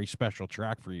is a very special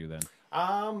track for you then.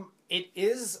 It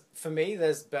is, for me.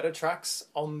 There's better tracks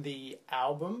on the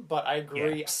album, but I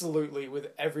agree absolutely with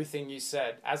everything you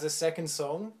said. As a second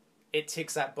song, it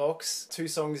ticks that box. 2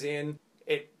 songs in,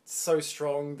 it's so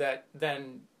strong that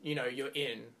then, you know, you're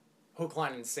in hook,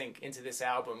 line, and sink into this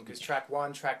album, because track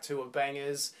 1, track 2 are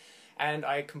bangers. And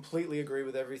I completely agree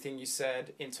with everything you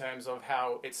said in terms of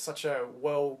how it's such a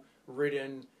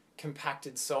well-written,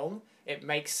 compacted song. It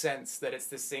makes sense that it's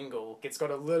the single. It's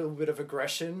got a little bit of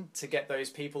aggression to get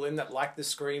those people in that like the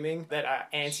screaming, that are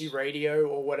anti-radio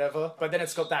or whatever. But then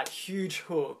it's got that huge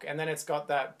hook, and then it's got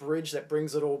that bridge that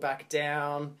brings it all back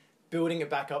down, building it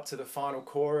back up to the final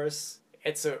chorus.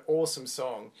 It's an awesome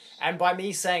song. And by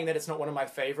me saying that it's not one of my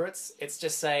favorites, it's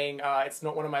just saying it's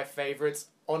not one of my favorites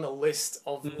on a list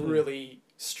of really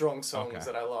strong songs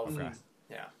that I love. Okay.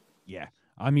 Yeah. Yeah.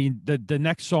 I mean, the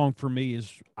next song for me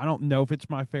is, I don't know if it's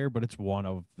my favorite, but it's one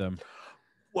of them.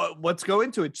 Well, let's go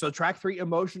into it. So track 3,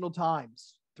 Emotional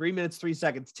Times, 3 minutes, 3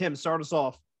 seconds. Tim, start us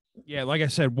off. Yeah, like I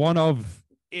said, one of,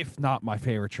 if not my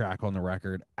favorite track on the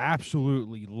record.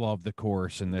 Absolutely love the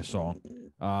chorus in this song.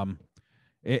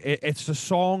 It's the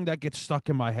song that gets stuck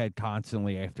in my head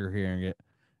constantly after hearing it.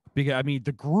 Because, I mean,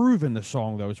 the groove in the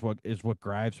song, though, is what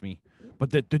grabs me.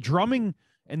 But the drumming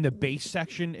and the bass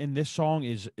section in this song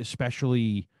is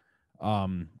especially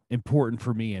important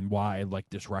for me, and why I like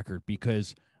this record,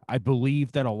 because I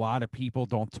believe that a lot of people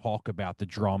don't talk about the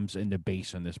drums and the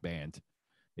bass in this band.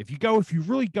 If you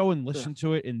really go and listen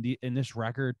to it in this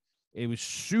record, it was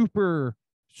super,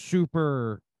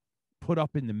 super put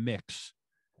up in the mix.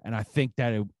 And I think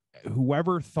that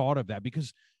whoever thought of that,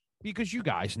 because you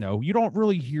guys know, you don't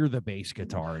really hear the bass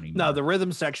guitar anymore. No, the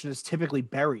rhythm section is typically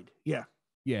buried. Yeah.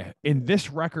 Yeah. In this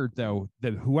record, though,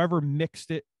 whoever mixed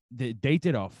it, they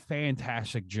did a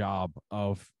fantastic job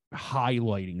of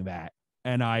highlighting that.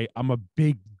 And I'm a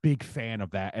big, big fan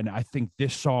of that. And I think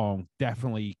this song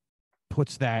definitely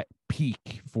puts that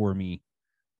peak for me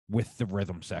with the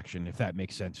rhythm section, if that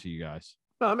makes sense to you guys.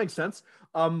 No, that makes sense.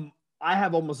 I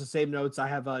have almost the same notes. I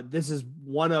have this is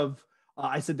one of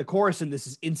I said the chorus, and this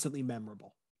is instantly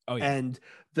memorable. Oh yeah. And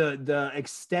the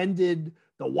extended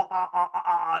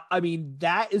I mean,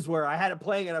 that is where I had it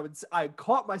playing, and I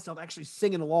caught myself actually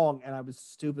singing along, and I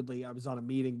was on a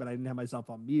meeting, but I didn't have myself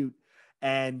on mute.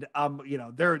 And you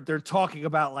know, they're talking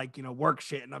about, like, you know, work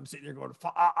shit, and I'm sitting there going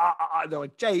they're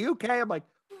like, Jay, you okay? I'm like,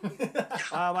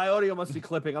 my audio must be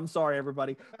clipping. I'm sorry,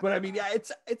 everybody. But I mean, yeah,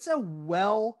 it's a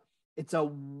well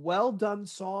done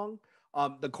song.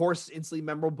 The chorus is instantly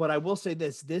memorable, but I will say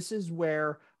this is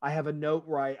where I have a note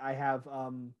where I have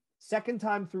second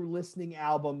time through listening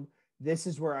album, this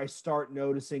is where I start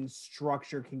noticing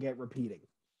structure can get repeating.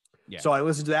 Yeah. So I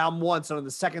listened to the album once, and on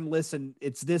the second listen,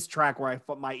 it's this track where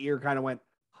my ear kind of went,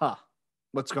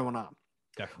 what's going on?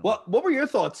 Definitely. What were your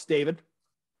thoughts, David?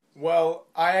 Well,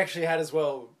 I actually had as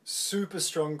well super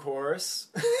strong chorus.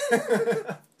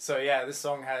 So yeah, this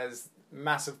song has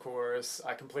massive chorus.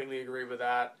 I completely agree with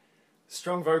that.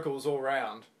 Strong vocals all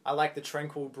round. I like the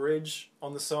tranquil bridge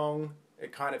on the song.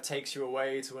 It kind of takes you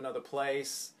away to another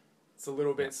place. It's a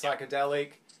little bit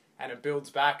psychedelic, and it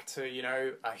builds back to, you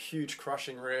know, a huge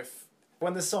crushing riff.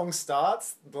 When the song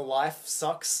starts, the life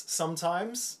sucks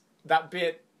sometimes. That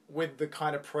bit with the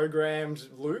kind of programmed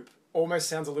loop almost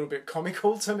sounds a little bit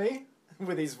comical to me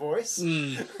with his voice.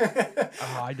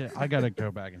 I gotta go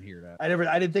back and hear that.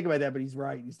 I didn't think about that, but he's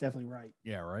right. He's definitely right.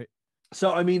 Yeah, right.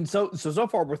 So I mean, so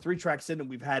far we're 3 tracks in, and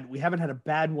we haven't had a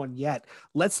bad one yet.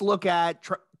 Let's look at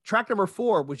track number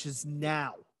 4, which is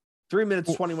Now. 3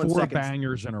 minutes 21 4 seconds.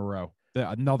 Bangers in a row.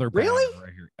 Another banger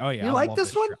right here. Oh yeah, you like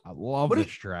this one? I love this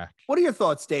track. What are your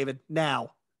thoughts, David?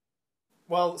 Now.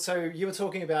 Well, so you were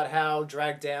talking about how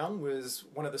Drag Down was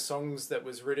one of the songs that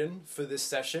was written for this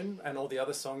session, and all the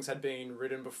other songs had been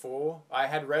written before. I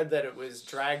had read that it was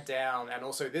Drag Down and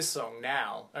also this song,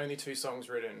 Now. Only 2 songs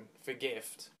written for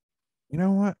Gift. You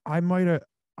know what? I might have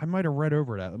read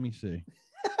over that. Let me see.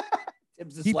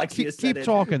 Keep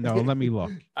talking though. Let me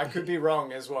look. I could be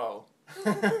wrong as well.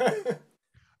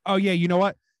 Oh yeah, you know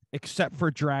what? Except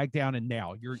for Drag Down and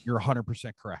Now, you're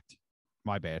 100% correct.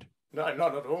 My bad. No,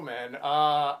 not at all, man.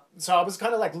 So I was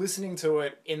kind of like listening to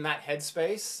it in that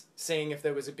headspace, seeing if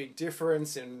there was a big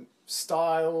difference in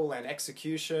style and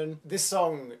execution. This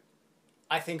song,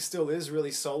 I think, still is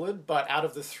really solid, but out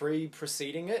of the 3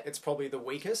 preceding it, it's probably the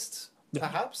weakest,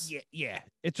 perhaps. Yeah.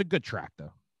 It's a good track,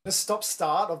 though. The stop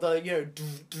start of the,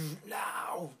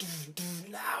 now,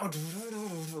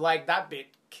 like that bit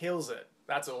kills it.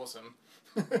 That's awesome.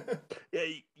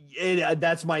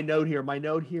 That's my note here. My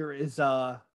note here is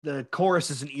the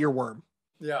chorus is an earworm.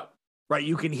 Yeah. Right,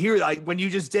 you can hear, like, when you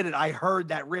just did it, I heard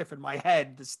that riff in my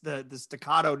head, the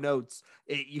staccato notes.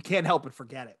 You can't help but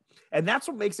forget it, and that's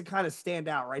what makes it kind of stand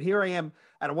out. Right here, I am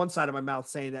at one side of my mouth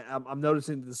saying that I'm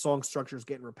noticing that the song structure is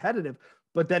getting repetitive,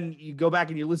 but then you go back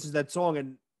and you listen to that song,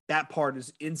 and that part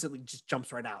is instantly just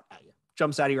jumps right out at you,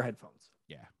 jumps out of your headphones.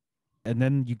 Yeah, and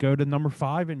then you go to number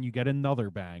 5 and you get another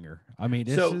banger. I mean,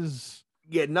 this is.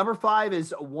 Yeah, number 5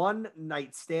 is One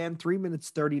Night Stand, 3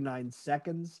 minutes 39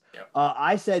 seconds. Yep.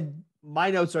 I said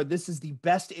my notes are this is the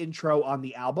best intro on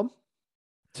the album.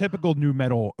 Typical nu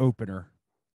metal opener.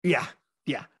 Yeah.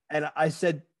 And I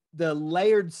said the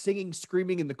layered singing,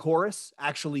 screaming in the chorus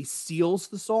actually seals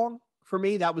the song for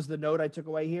me. That was the note I took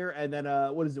away here. And then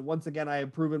what is it? Once again, I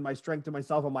have proven my strength to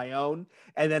myself on my own.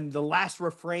 And then the last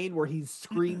refrain where he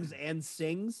screams and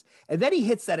sings. And then he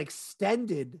hits that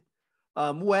extended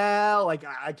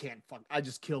I can't I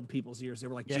just killed people's ears. They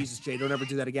were like, Jesus, Jay, don't ever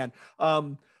do that again.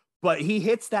 But he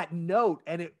hits that note,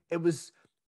 and it was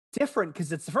different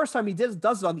because it's the first time he does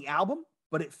it on the album,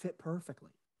 but it fit perfectly.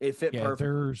 It fit perfectly.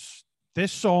 There's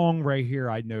this song right here.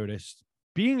 I noticed,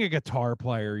 being a guitar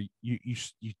player, you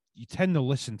tend to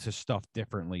listen to stuff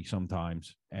differently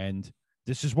sometimes, and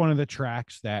this is one of the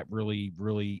tracks that really,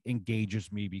 really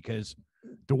engages me because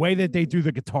the way that they do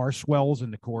the guitar swells in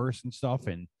the chorus and stuff.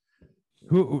 And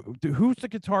who's the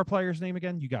guitar player's name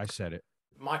again? You guys said it.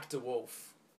 Mike DeWolf.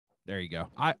 There you go.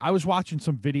 I was watching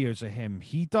some videos of him.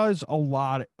 He does a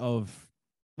lot of,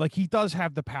 like, he does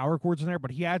have the power chords in there, but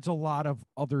he adds a lot of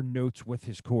other notes with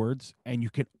his chords, and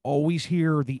you can always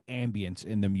hear the ambience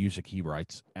in the music he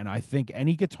writes. And I think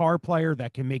any guitar player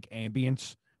that can make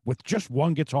ambience with just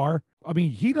one guitar, I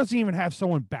mean, he doesn't even have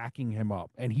someone backing him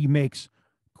up, and he makes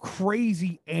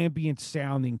crazy ambient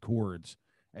sounding chords.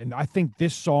 And I think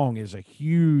this song is a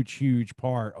huge, huge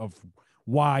part of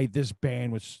why this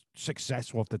band was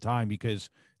successful at the time, because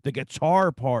the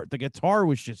guitar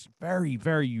was just very,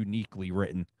 very uniquely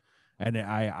written. And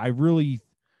I really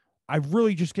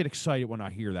just get excited when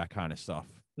I hear that kind of stuff,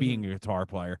 being a guitar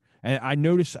player. And I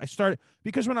noticed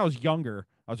because when I was younger,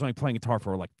 I was only playing guitar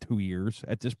for like 2 years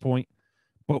at this point.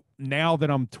 But now that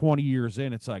I'm 20 years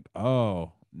in, it's like,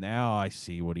 oh, now I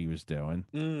see what he was doing.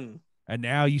 And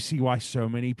now you see why so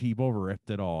many people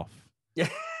ripped it off. Yeah.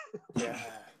 Yeah.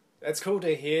 It's cool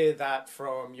to hear that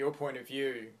from your point of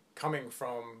view, coming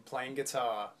from playing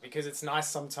guitar, because it's nice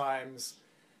sometimes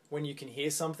when you can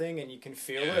hear something and you can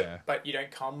feel it, but you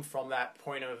don't come from that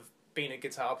point of being a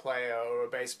guitar player or a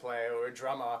bass player or a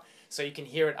drummer, so you can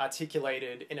hear it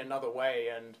articulated in another way.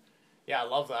 And yeah, I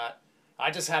love that. I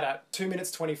just had a 2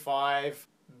 minutes 25.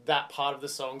 That part of the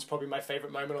song's probably my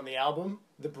favorite moment on the album.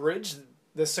 The bridge,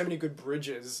 there's so many good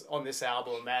bridges on this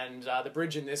album, and the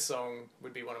bridge in this song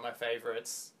would be one of my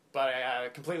favorites. But I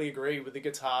completely agree with the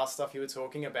guitar stuff you were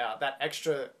talking about. That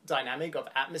extra dynamic of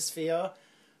atmosphere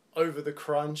over the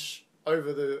crunch,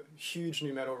 over the huge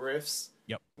nu metal riffs.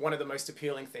 Yep. One of the most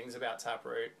appealing things about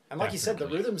Taproot. And like you said, the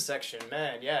rhythm section,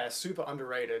 man, yeah, super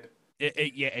underrated.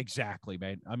 Yeah, exactly,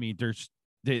 man. I mean,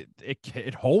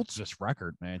 it holds this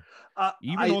record, man.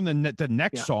 Even on the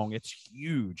next song, it's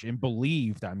huge and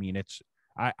believed. I mean,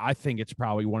 I think it's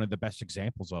probably one of the best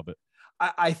examples of it.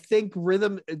 I think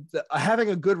having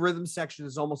a good rhythm section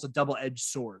is almost a double-edged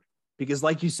sword, because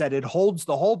like you said, it holds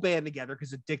the whole band together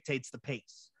because it dictates the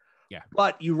pace. Yeah.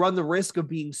 But you run the risk of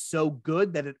being so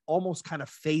good that it almost kind of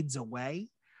fades away,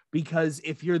 because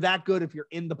if you're that good, if you're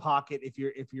in the pocket, if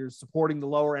you're supporting the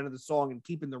lower end of the song and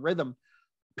keeping the rhythm,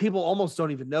 people almost don't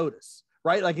even notice,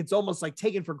 right? Like it's almost like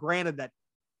taken for granted that,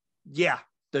 yeah,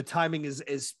 the timing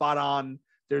is spot on.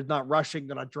 They're not rushing,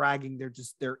 they're not dragging.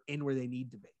 They're in where they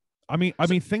need to be. I mean,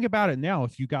 think about it now.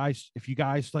 If you guys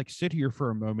like sit here for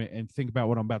a moment and think about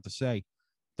what I'm about to say,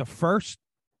 the first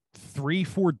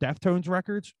 3-4 Deftones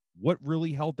records, what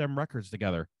really held them records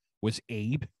together was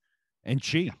Abe and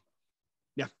Chi.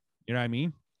 Yeah. You know what I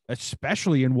mean?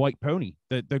 Especially in White Pony.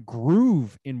 The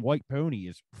groove in White Pony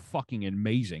is fucking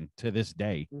amazing to this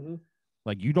day. Mm-hmm.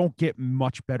 Like, you don't get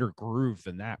much better groove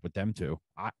than that with them two.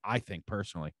 I think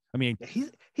personally. I mean,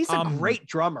 he's a great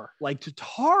drummer, like just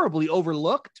horribly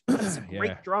overlooked, but he's a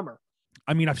great drummer.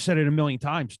 I mean, I've said it a million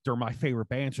times. They're my favorite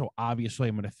band, so obviously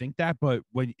I'm going to think that. But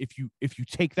if you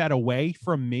take that away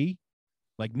from me,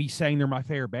 like me saying they're my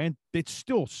favorite band, it's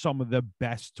still some of the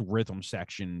best rhythm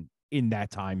section in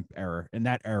that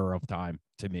era of time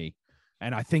to me.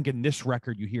 And I think in this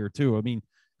record you hear too. I mean,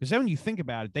 Because then when you think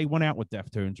about it, they went out with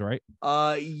Deftones, right?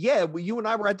 Yeah. Well, you and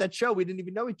I were at that show. We didn't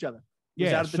even know each other. It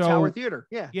was out at the Tower Theater.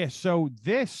 Yeah. Yeah. So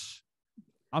this,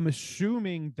 I'm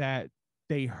assuming that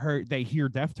they hear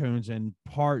Deftones, and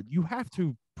you have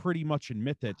to pretty much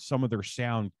admit that some of their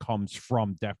sound comes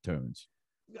from Deftones.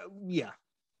 Yeah.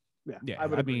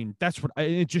 I mean, that's what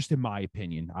it's just in my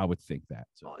opinion. I would think that.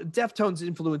 So. Deftones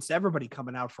influenced everybody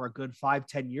coming out for a good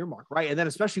 5-10 year mark, right? And then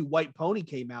especially White Pony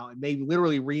came out, and they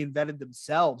literally reinvented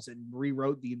themselves and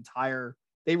rewrote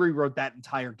that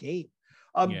entire game.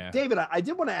 David, I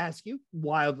did want to ask you,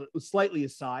 slightly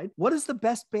aside, what is the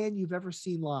best band you've ever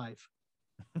seen live?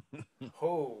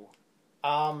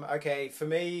 Okay, for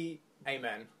me,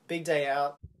 Amen. Big Day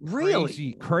Out.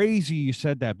 Really? Crazy you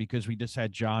said that, because we just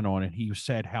had John on and he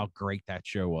said how great that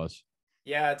show was.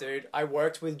 Yeah, dude. I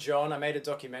worked with John. I made a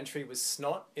documentary with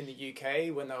Snot in the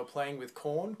UK when they were playing with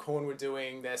Korn. Korn were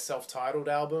doing their self-titled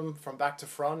album from back to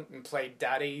front and played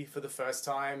Daddy for the first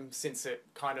time since it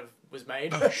kind of was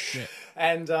made. Oh, shit.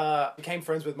 And became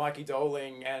friends with Mikey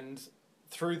Doling, and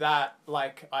through that,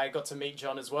 like, I got to meet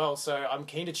John as well. So I'm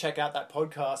keen to check out that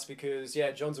podcast because,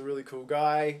 yeah, John's a really cool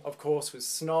guy. Of course, with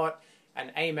Snot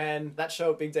and Amen. That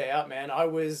show, Big Day Out, man, I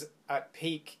was at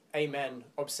peak Amen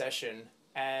obsession.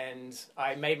 And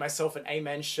I made myself an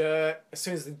Amen shirt. As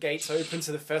soon as the gates opened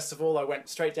to the festival, I went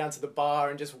straight down to the bar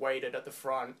and just waited at the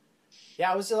front.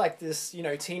 Yeah, I was just like this,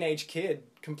 teenage kid,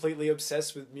 completely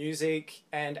obsessed with music.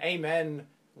 And Amen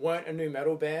weren't a new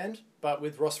metal band, but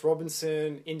with Ross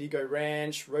Robinson, Indigo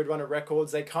Ranch, Roadrunner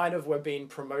Records, they kind of were being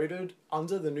promoted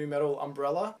under the new metal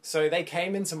umbrella. So they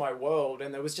came into my world,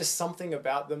 and there was just something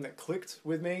about them that clicked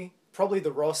with me. Probably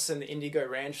the Ross and the Indigo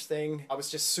Ranch thing. I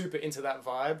was just super into that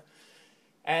vibe.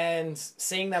 And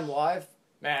seeing them live,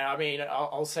 man, I mean,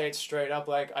 I'll say it straight up,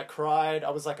 like, I cried, I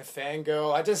was like a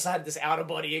fangirl, I just had this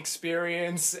out-of-body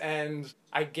experience, and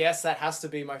I guess that has to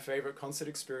be my favorite concert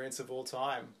experience of all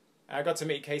time. And I got to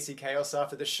meet Casey Chaos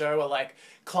after the show. I, like,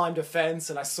 climbed a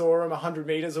fence, and I saw him 100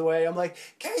 meters away. I'm like,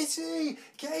 Casey!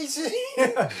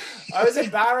 I was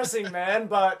embarrassing, man,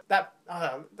 but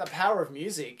the power of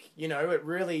music, it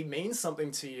really means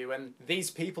something to you, and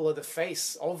these people are the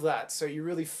face of that. So you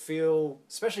really feel,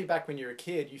 especially back when you're a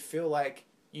kid, you feel like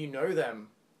you know them,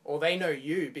 or they know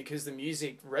you, because the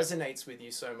music resonates with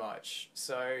you so much.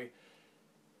 So,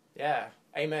 yeah,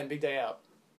 Amen, Big Day Out.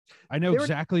 I know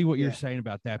exactly what you're saying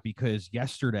about that, because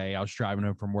yesterday I was driving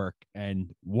home from work,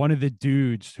 and one of the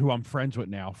dudes who I'm friends with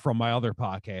now from my other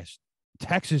podcast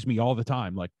texts me all the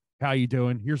time, like, how you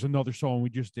doing? Here's another song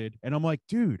we just did. And I'm like,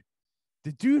 dude,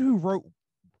 the dude who wrote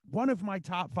one of my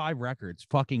top 5 records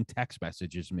fucking text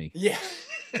messages me. Yeah.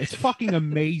 It's fucking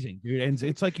amazing, dude. And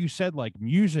it's like you said, like,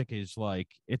 music is like,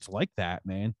 it's like that,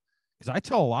 man. Because I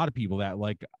tell a lot of people that,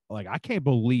 like I can't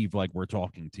believe, like, we're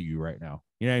talking to you right now.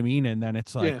 You know what I mean? And then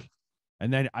it's like,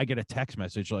 and then I get a text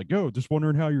message like, yo, just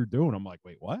wondering how you're doing. I'm like,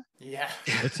 wait, what? Yeah.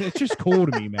 It's just cool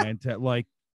to me, man, to like,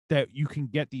 that you can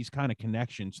get these kind of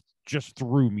connections just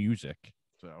through music.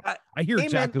 So I hear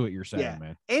exactly what you're saying,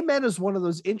 man. Amen is one of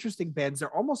those interesting bands.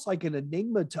 They're almost like an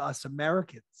enigma to us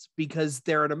Americans, because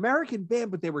they're an American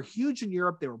band, but they were huge in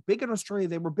Europe. They were big in Australia.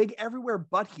 They were big everywhere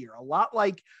but here. A lot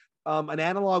like an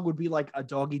analog would be like a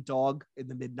Dog Eat Dog in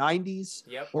the mid 90s.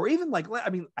 Yep. Or even like, I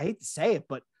mean, I hate to say it,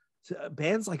 but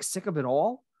bands like Sick of It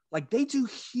All, like, they do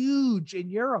huge in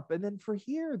Europe, and then for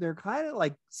here they're kind of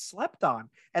like slept on,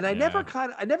 and I never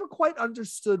quite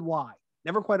understood why.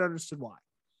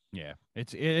 Yeah,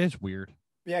 it is weird.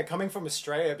 Yeah, coming from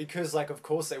Australia, because, like, of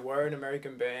course they were an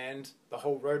American band, the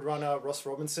whole Roadrunner, Ross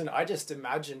Robinson, I just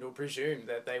imagined or presumed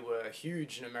that they were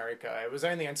huge in America. It was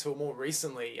only until more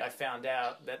recently I found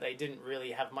out that they didn't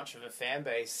really have much of a fan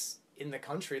base in the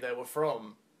country they were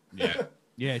from. Yeah.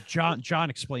 Yeah, John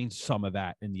explains some of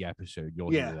that in the episode. You'll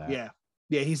hear that. Yeah.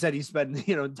 He said he spent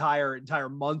entire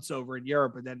months over in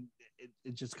Europe, and then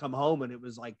it just come home, and it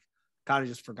was like kind of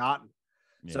just forgotten.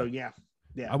 Yeah. So yeah.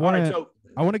 I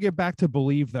want to get back to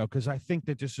Believe, though, because I think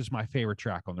that this is my favorite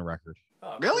track on the record.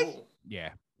 Oh, really? Cool. Yeah.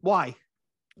 Why?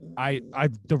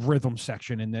 The rhythm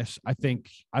section in this, I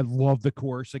think I love the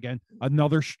chorus again.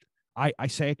 I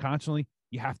say it constantly.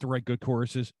 You have to write good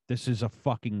choruses. This is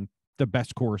the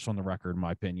best chorus on the record, in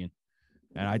my opinion.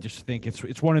 And I just think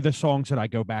it's one of the songs that I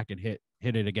go back and hit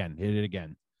it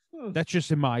again. That's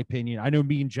just in my opinion. I know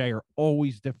me and Jay are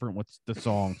always different with the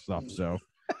song stuff, so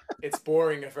it's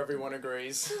boring if everyone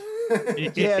agrees.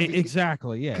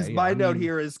 Exactly. Yeah. Because my note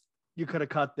here is, you could have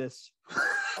cut this.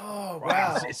 Oh,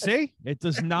 wow. See, it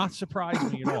does not surprise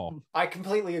me at all. I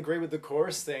completely agree with the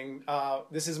chorus thing.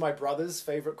 This is my brother's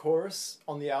favorite chorus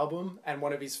on the album, and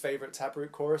one of his favorite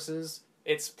Taproot choruses.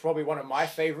 It's probably one of my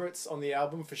favorites on the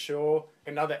album for sure.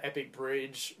 Another epic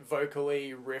bridge,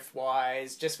 vocally,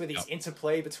 riff-wise, just with his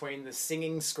interplay between the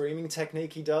singing, screaming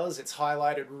technique he does. It's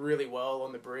highlighted really well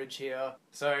on the bridge here.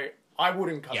 So I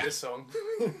wouldn't cut this song.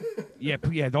 You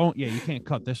can't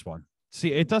cut this one.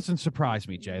 See, it doesn't surprise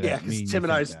me, Jay. Yeah, because Tim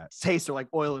and I's tastes are like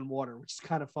oil and water, which is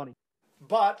kind of funny.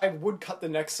 But I would cut the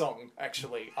next song,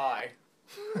 actually,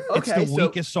 Okay, it's the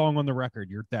weakest song on the record.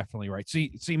 You're definitely right.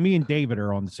 See, me and David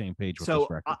are on the same page with this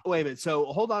record. Wait a minute. So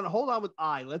hold on with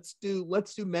I. Let's do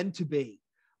Meant to Be.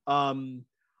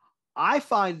 I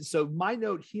find my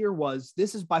note here was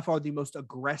this is by far the most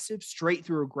aggressive, straight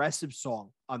through aggressive song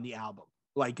on the album.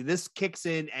 Like this kicks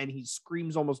in and he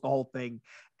screams almost the whole thing,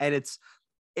 and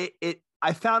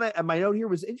I found it, and my note here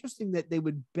was interesting that they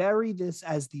would bury this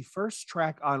as the first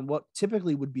track on what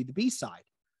typically would be the B-side.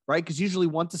 Right? Because usually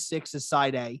 1 to 6 is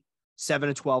side A, 7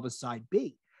 to 12 is side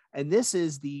B. And this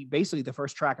is basically the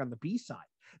first track on the B side.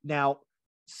 Now,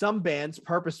 some bands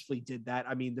purposefully did that.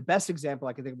 I mean, the best example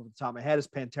I can think of off the top of my head is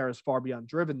Pantera's Far Beyond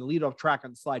Driven. The leadoff track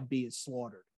on side B is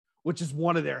Slaughtered, which is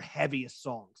one of their heaviest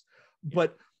songs. Yeah.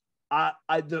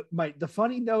 But the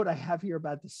funny note I have here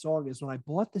about this song is when I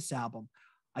bought this album,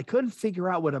 I couldn't figure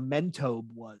out what a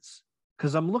mentobe was.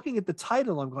 Because I'm looking at the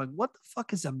title, I'm going, what the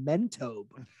fuck is a mentobe?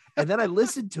 And then I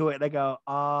listened to it and I go,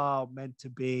 oh, Meant to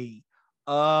Be.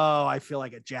 Oh, I feel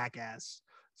like a jackass.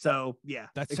 So yeah.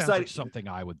 That sounds like something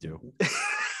I would do.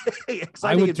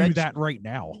 I would do that right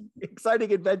now.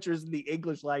 Exciting adventures in the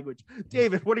English language.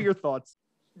 David, what are your thoughts?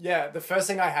 Yeah, the first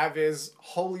thing I have is,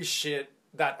 holy shit,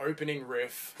 that opening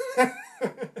riff.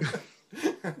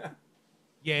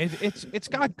 Yeah, it's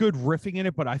got good riffing in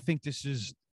it, but I think this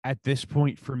is, at this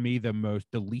point for me, the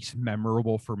least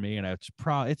memorable for me, and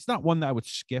it's not one that I would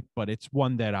skip, but it's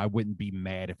one that I wouldn't be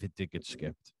mad if it did get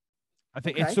skipped. I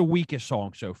think it's the weakest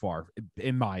song so far,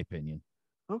 in my opinion.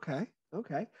 Okay.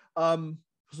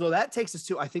 So that takes us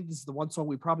to, I think this is the one song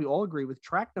we probably all agree with,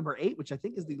 track number 8, which I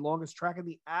think is the longest track of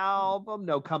the album.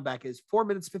 No, Comeback is 4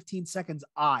 minutes 15 seconds.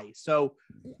 So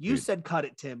you said cut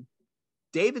it, Tim.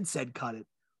 David said cut it.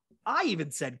 I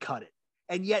even said cut it.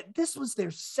 And yet this was their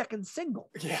second single.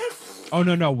 Yeah. Oh,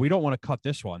 no. We don't want to cut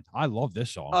this one. I love this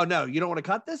song. Oh, no. You don't want to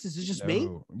cut this? Is it just me?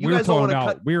 We were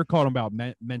talking about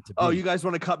meant to be. Oh, you guys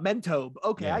want to cut Mentobe.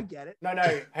 Okay, yeah. I get it. No.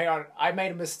 Hang on. I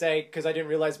made a mistake because I didn't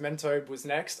realize Mentobe was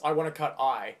next. I want to cut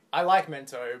I. I like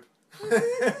Mentobe.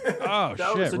 Oh,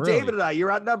 shit. So really? David and I,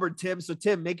 you're outnumbered, Tim. So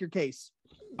Tim, make your case.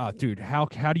 Dude, how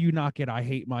do you not get I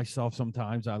hate myself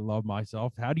sometimes? I love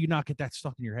myself. How do you not get that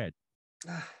stuck in your head?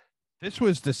 This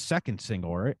was the second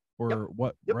single, right? Or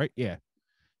what? Yep. Right? Yeah.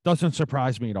 Doesn't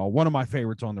surprise me at all. One of my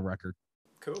favorites on the record.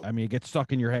 Cool. I mean, it gets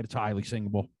stuck in your head. It's highly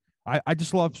singable. I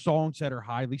just love songs that are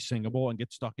highly singable and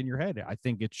get stuck in your head. I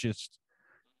think it's just,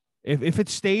 if it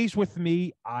stays with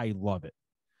me, I love it.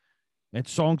 And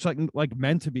songs like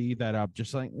Meant to Be that I'm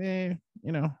just like,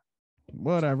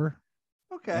 whatever.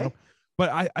 Okay.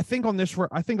 But I think on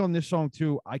this song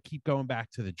too, I keep going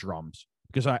back to the drums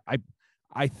because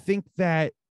I think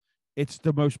that it's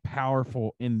the most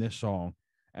powerful in this song.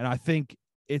 And I think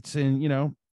it's an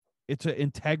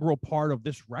integral part of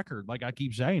this record. Like I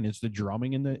keep saying, it's the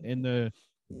drumming in the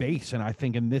bass. And I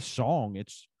think in this song,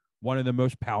 it's one of the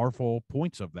most powerful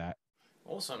points of that.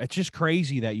 Awesome. It's just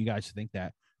crazy that you guys think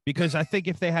that, because I think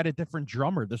if they had a different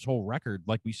drummer, this whole record,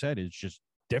 like we said, is just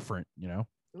different,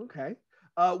 Okay.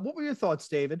 What were your thoughts,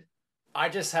 David? I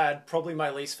just had probably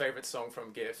my least favorite song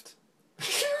from Gift.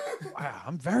 Wow,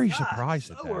 I'm very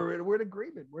surprised at that. We're in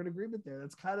agreement. We're in agreement there.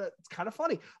 It's kind of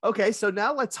funny. Okay, so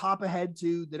now let's hop ahead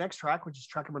to the next track, which is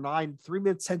track number 9, 3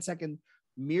 minutes 10 second,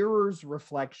 Mirror's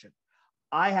Reflection.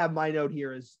 I have my note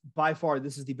here as by far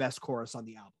this is the best chorus on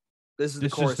the album. This is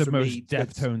the most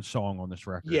Deftones song on this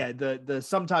record. Yeah, the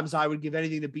sometimes I would give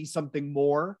anything to be something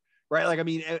more, right? Like I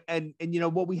mean, and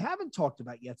what we haven't talked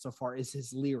about yet so far is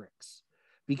his lyrics,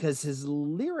 because his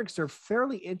lyrics are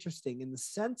fairly interesting in the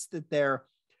sense that they're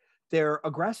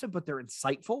aggressive, but they're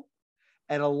insightful.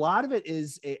 And a lot of it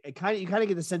is you kind of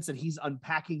get the sense that he's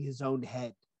unpacking his own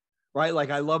head, right? Like,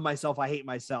 I love myself, I hate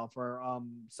myself, or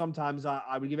sometimes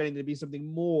I would give anything to be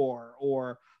something more,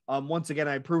 or once again,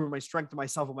 I proven my strength to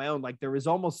myself on my own. Like, there is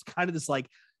almost kind of this like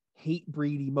hate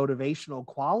breedy motivational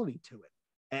quality to it,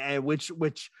 and which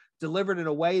delivered in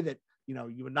a way that,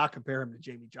 you would not compare him to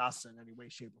Jamie Johnson in any way,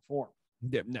 shape, or form.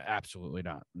 Yeah, no, absolutely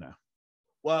not. No.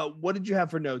 Well, what did you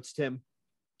have for notes, Tim?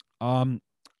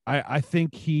 I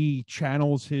think he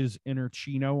channels his inner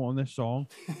Chino on this song.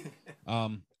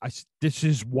 This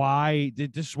is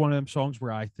one of them songs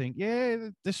where I think, yeah,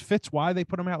 this fits why they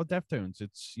put him out with Deftones.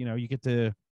 It's, you get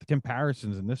the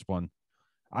comparisons in this one.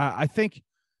 I think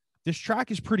This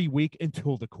track is pretty weak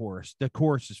until the chorus. The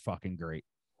chorus is fucking great.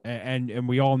 And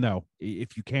we all know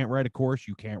if you can't write a chorus,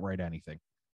 you can't write anything.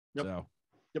 Yep. So,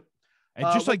 yep. And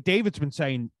just like David's been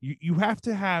saying, you have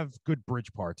to have good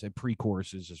bridge parts and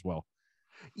pre-choruses as well.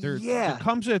 There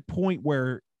comes a point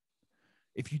where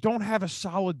if you don't have a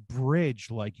solid bridge,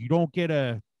 like you don't get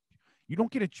a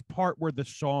part where the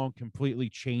song completely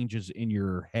changes in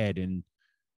your head and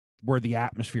where the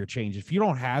atmosphere changes. If you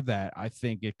don't have that, I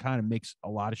think it kind of makes a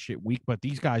lot of shit weak, but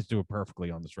these guys do it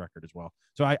perfectly on this record as well.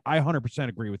 So I 100%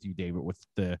 agree with you, David, with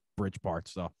the bridge part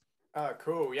stuff.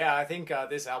 Cool. Yeah, I think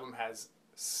this album has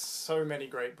so many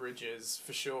great bridges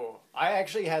for sure. I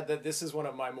actually had that this is one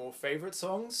of my more favorite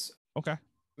songs. Okay.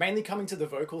 Mainly coming to the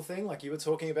vocal thing, like you were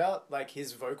talking about, like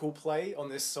his vocal play on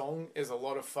this song is a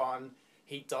lot of fun.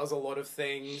 He does a lot of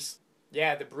things.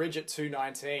 Yeah, the bridge at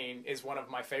 2:19 is one of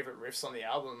my favorite riffs on the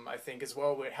album, I think, as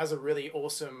well. It has a really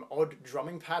awesome, odd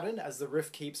drumming pattern as the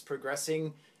riff keeps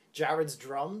progressing. Jared's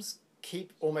drums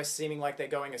keep almost seeming like they're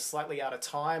going a slightly out of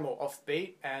time or off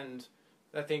beat, and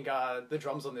I think the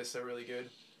drums on this are really good.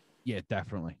 Yeah,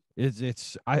 definitely.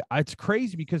 It's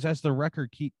crazy because as the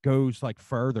record goes like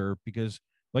further, because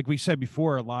like we said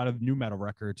before, a lot of nu metal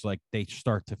records, like they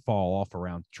start to fall off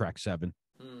around track 7.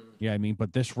 Yeah, I mean,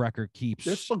 but this record keeps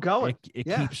they're still going. It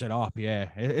keeps it up. Yeah,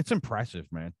 it's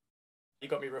impressive, man. You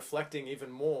got me reflecting even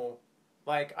more.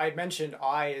 Like I mentioned,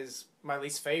 I is my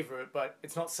least favorite, but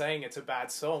it's not saying it's a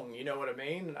bad song. You know what I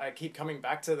mean? I keep coming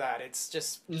back to that. It's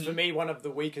just for me one of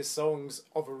the weakest songs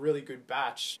of a really good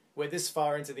batch. We're this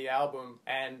far into the album,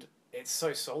 and it's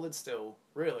so solid still.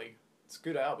 Really, it's a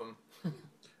good album.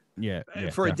 yeah,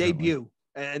 for definitely. a debut.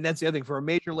 And that's the other thing for a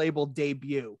major label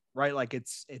debut, right? Like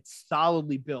it's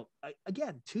solidly built.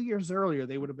 Again, 2 years earlier,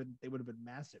 they would have been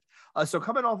massive. So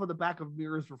coming off of the back of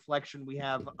Mirror's Reflection, we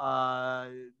have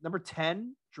number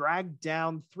 10, Dragged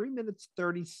Down, 3 minutes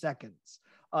 30 seconds.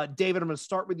 David, I'm going to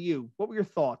start with you. What were your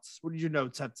thoughts? What did your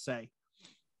notes have to say?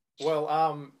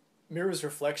 Well, Mirror's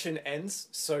Reflection ends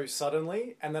so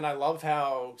suddenly, and then I love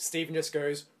how Steven just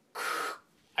goes,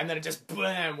 and then it just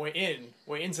blam,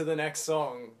 we're into the next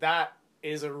song. That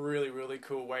is a really, really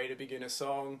cool way to begin a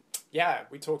song. Yeah,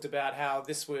 we talked about how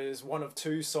this was one of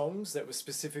 2 songs that was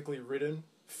specifically written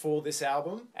for this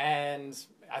album, and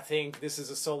I think this is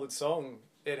a solid song.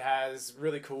 It has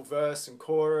really cool verse and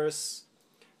chorus.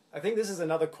 I think this is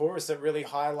another chorus that really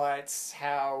highlights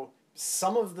how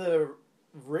some of the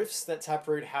riffs that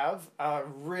Taproot have are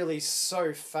really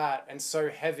so fat and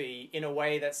so heavy in a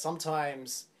way that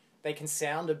sometimes they can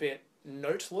sound a bit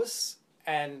noteless.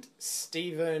 And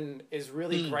Steven is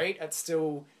really great at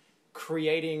still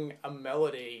creating a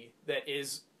melody that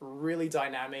is really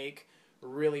dynamic,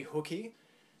 really hooky.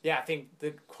 Yeah, I think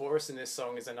the chorus in this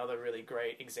song is another really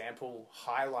great example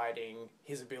highlighting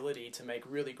his ability to make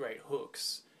really great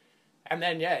hooks. And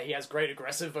then, yeah, he has great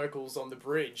aggressive vocals on the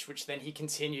bridge, which then he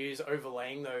continues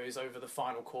overlaying those over the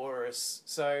final chorus.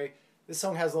 So this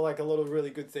song has like a lot of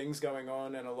really good things going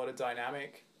on and a lot of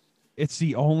dynamic. It's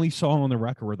the only song on the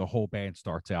record where the whole band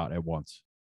starts out at once.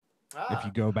 If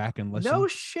you go back and listen. No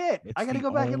shit. I got to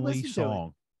go back and listen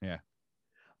to it.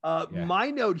 Yeah.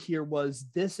 My note here was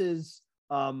this is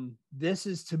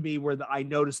to me where I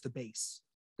noticed the bass.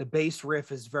 The bass riff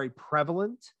is very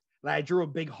prevalent, and I drew a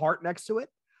big heart next to it.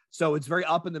 So it's very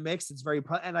up in the mix. It's very,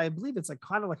 and I believe it's like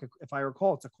kind of like if I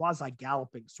recall, it's a quasi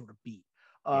galloping sort of beat.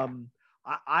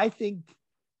 I think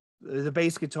the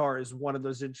bass guitar is one of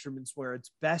those instruments where it's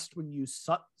best when you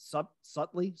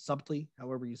subtly,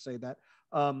 however you say that.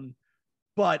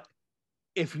 But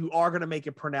if you are going to make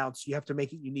it pronounced, you have to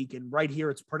make it unique. And right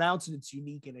here, it's pronounced and it's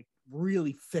unique, and it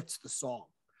really fits the song,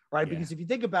 right? Yeah. Because if you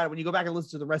think about it, when you go back and listen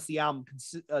to the rest of the album,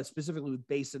 specifically with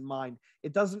bass in mind,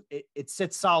 it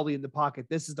sits solidly in the pocket.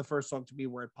 This is the first song to me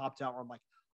where it popped out where I'm like,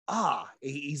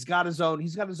 he's got his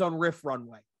own riff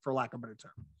runway, for lack of a better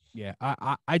term. Yeah,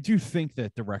 I do think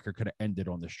that the record could have ended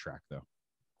on this track, though.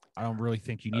 I don't really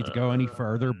think you need to go any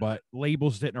further, but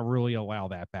labels didn't really allow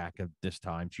that back at this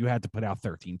time. So you had to put out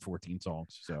 13, 14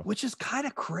 songs. So, which is kind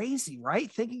of crazy, right?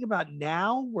 Thinking about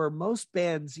now where most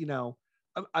bands, you know,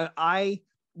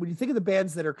 when you think of the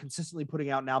bands that are consistently putting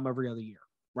out an album every other year,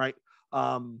 right?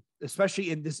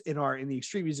 Especially in the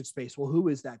extreme music space. Well, who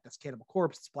is that? That's Cannibal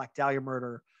Corpse. It's Black Dahlia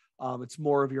Murder. It's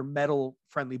more of your metal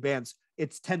friendly bands.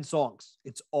 It's 10 songs.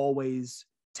 It's always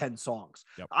 10 songs.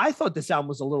 Yep. I thought this album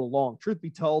was a little long. Truth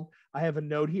be told, I have a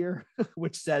note here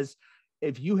which says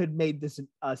if you had made this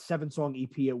a 7-song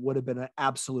EP, it would have been an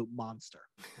absolute monster.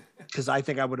 Because I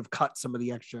think I would have cut some of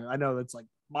the extra. I know that's like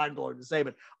mind blowing to say,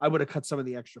 but I would have cut some of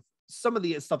the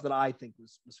stuff that I think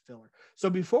was filler. So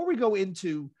before we go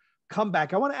into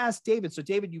Comeback. I want to ask David. So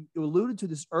David, you alluded to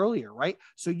this earlier, right?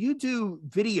 So you do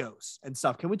videos and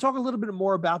stuff. Can we talk a little bit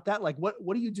more about that? Like what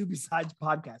do you do besides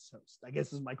podcast host? I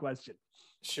guess is my question.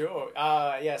 Sure.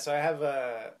 So I have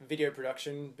a video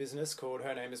production business called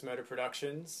Her Name is Murder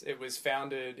Productions. It was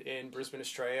founded in Brisbane,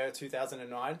 Australia,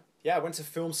 2009. Yeah, I went to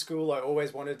film school. I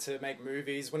always wanted to make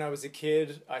movies. When I was a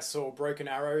kid, I saw Broken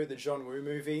Arrow, the John Woo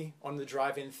movie, on the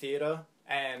drive-in theater.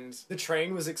 And the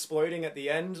train was exploding at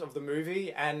the end of the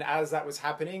movie. And as that was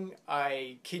happening,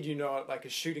 I kid you not, like a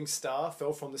shooting star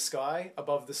fell from the sky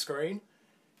above the screen.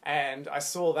 And I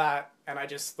saw that and I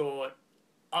just thought,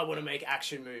 I want to make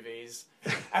action movies.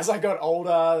 As I got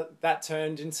older, that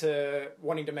turned into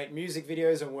wanting to make music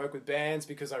videos and work with bands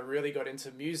because I really got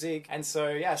into music. And so,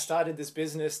 I started this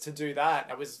business to do that.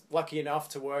 I was lucky enough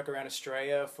to work around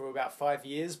Australia for about 5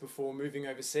 years before moving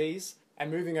overseas. And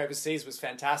moving overseas was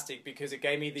fantastic because it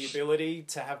gave me the ability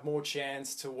to have more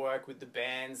chance to work with the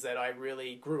bands that I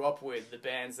really grew up with. The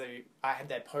bands that I had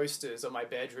their posters on my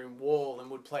bedroom wall and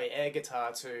would play air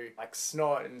guitar to, like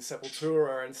Snot and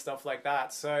Sepultura and stuff like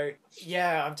that. So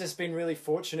I've just been really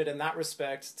fortunate in that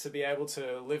respect to be able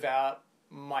to live out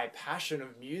my passion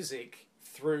of music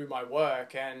through my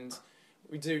work. And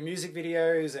we do music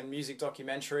videos and music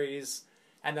documentaries.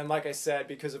 And then, like I said,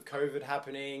 because of COVID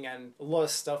happening and a lot of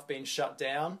stuff being shut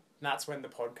down, that's when the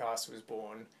podcast was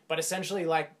born. But essentially,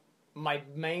 like, my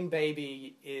main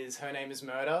baby is Her Name is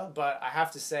Murder. But I have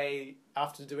to say,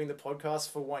 after doing the podcast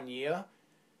for 1 year,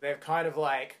 they've kind of,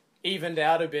 like, evened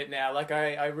out a bit now. Like,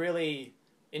 I really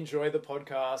enjoy the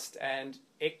podcast, and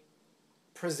it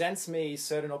presents me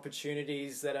certain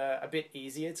opportunities that are a bit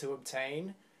easier to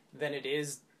obtain than it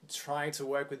is trying to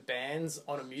work with bands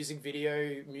on a music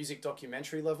video, music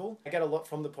documentary level. I get a lot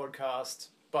from the podcast,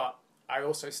 but I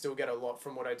also still get a lot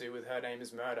from what I do with Her Name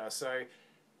is Murder. So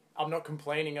I'm not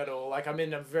complaining at all. Like, I'm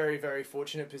in a very, very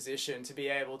fortunate position to be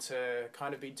able to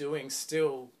kind of be doing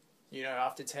still,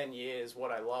 after 10 years,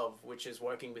 what I love, which is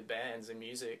working with bands and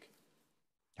music.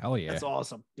 Hell yeah. That's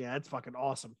awesome. Yeah, that's fucking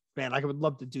awesome. Man, I would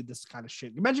love to do this kind of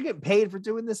shit. Imagine getting paid for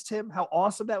doing this, Tim. How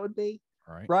awesome that would be.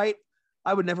 Right?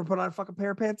 I would never put on a fucking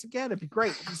pair of pants again. It'd be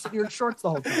great. I'd be sitting here in shorts the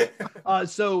whole time.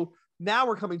 So now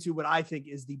we're coming to what I think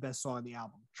is the best song on the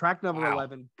album. Track number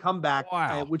 11, Comeback,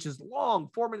 which is long,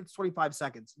 4 minutes, 25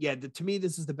 seconds. Yeah, to me,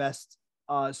 this is the best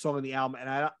song on the album.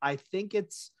 And I think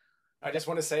it's... I just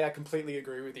want to say I completely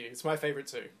agree with you. It's my favorite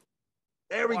too.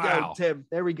 There we go, Tim.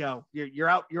 There we go.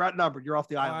 You're outnumbered. You're off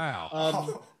the island.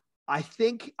 Wow. I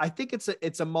think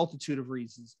it's a multitude of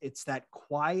reasons. It's that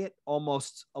quiet,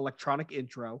 almost electronic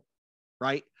intro.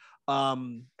 Right.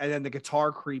 And then the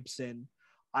guitar creeps in.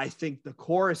 I think the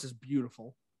chorus is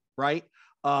beautiful. Right.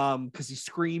 Because he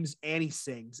screams and he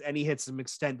sings and he hits some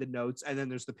extended notes. And then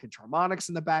there's the pinch harmonics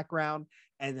in the background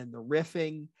and then the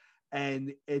riffing.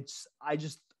 And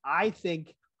I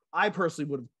think I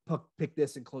personally would have picked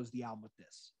this and closed the album with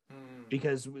this.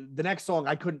 Because the next song,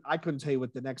 I couldn't tell you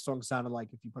what the next song sounded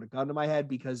like if you put a gun to my head,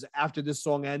 because after this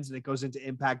song ends and it goes into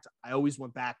Impact, I always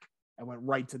went back and went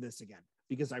right to this again,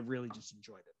 because I really just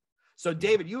enjoyed it. So,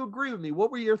 David, you agree with me.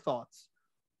 What were your thoughts?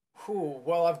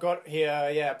 Well, I've got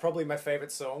here, probably my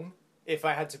favorite song. If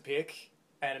I had to pick,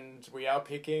 and we are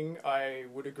picking, I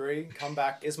would agree.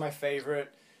 Comeback is my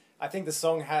favorite. I think the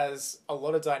song has a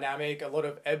lot of dynamic, a lot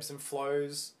of ebbs and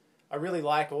flows. I really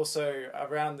like also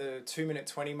around the 2-minute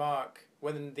 20 mark,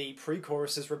 when the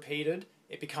pre-chorus is repeated,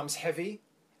 it becomes heavy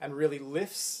and really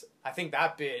lifts. I think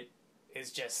that bit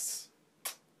is just...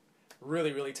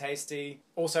 really, really tasty.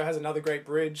 Also has another great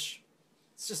bridge.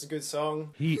 It's just a good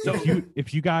song.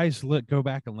 If you guys go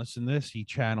back and listen to this, he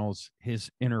channels his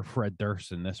inner Fred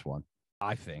Durst in this one,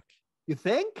 I think. You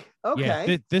think? Okay.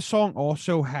 Yeah, this song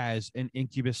also has an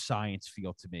Incubus Science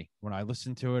feel to me. When I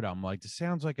listen to it, I'm like, this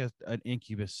sounds like an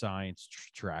Incubus Science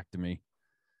track to me.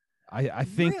 I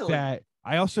think really? That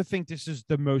I also think this is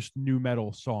the most nu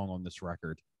metal song on this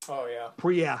record. Oh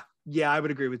yeah. Yeah, I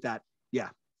would agree with that. Yeah.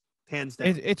 Hands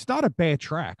down. It's not a bad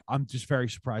track. I'm just very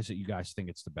surprised that you guys think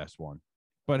it's the best one.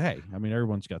 But hey, I mean,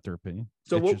 everyone's got their opinion.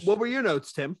 So what were your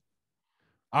notes, Tim?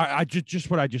 I just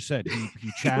what I just said.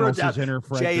 He channels his inner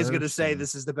Fred Jay Durst is going to say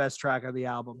this is the best track on the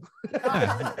album.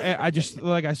 I just,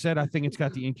 like I said, I think it's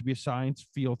got the Incubus Science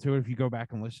feel to it. If you go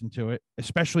back and listen to it,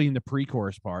 especially in the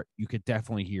pre-chorus part, you could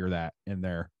definitely hear that in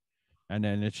there. And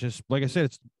then it's just, like I said,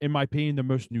 it's, in my opinion, the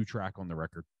most new track on the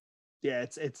record. Yeah,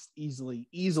 it's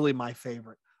easily my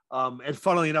favorite. And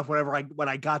funnily enough, when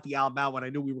I got the album out, when I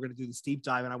knew we were going to do this deep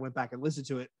dive and I went back and listened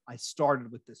to it, I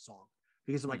started with this song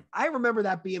because I'm like, I remember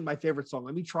that being my favorite song.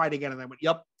 Let me try it again. And I went,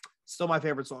 yep, still my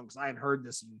favorite song because I hadn't heard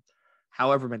this in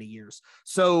however many years.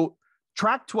 So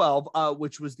Track 12,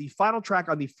 which was the final track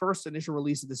on the first initial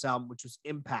release of this album, which was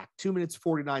Impact, 2 minutes,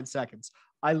 49 seconds.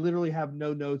 I literally have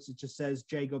no notes. It just says,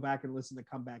 Jay, go back and listen to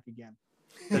Come Back Again.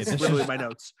 That's literally my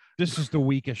notes. This is the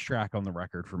weakest track on the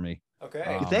record for me.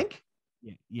 Okay. You think?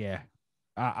 Yeah.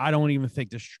 I don't even think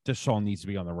this song needs to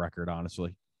be on the record,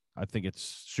 honestly. I think it's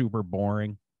super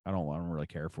boring. I don't really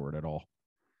care for it at all.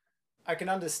 I can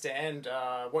understand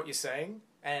what you're saying,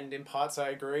 and in parts I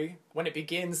agree. When it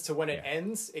begins to when it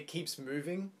ends, it keeps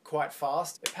moving quite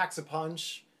fast. It packs a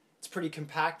punch. It's pretty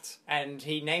compact, and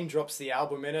he name drops the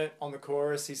album in it. On the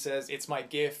chorus, he says, "It's my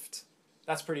gift."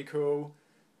 That's pretty cool.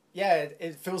 Yeah,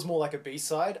 it feels more like a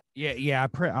B-side. Yeah.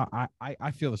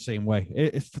 I feel the same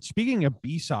way. Speaking of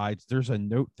B-sides, there's a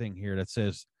note thing here that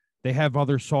says they have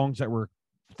other songs that were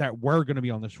going to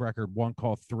be on this record. One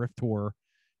called Thrift Tour,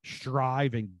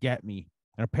 Strive, and Get Me.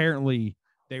 And apparently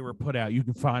they were put out. You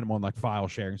can find them on like file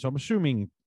sharing. So I'm assuming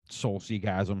Soulseek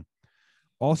has them.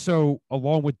 Also,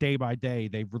 along with Day by Day,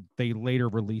 they later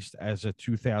released as a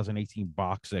 2018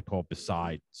 box set called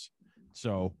Besides.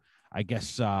 So I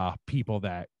guess people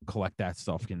that collect that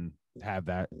stuff can have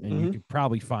that, and you can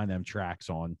probably find them tracks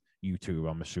on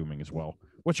YouTube, I'm assuming, as well,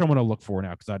 which I'm going to look for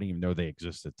now because I didn't even know they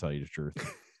existed, to tell you the truth.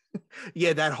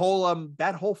 Yeah, that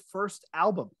whole first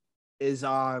album is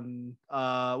on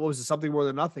what was it, Something More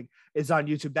Than Nothing, is on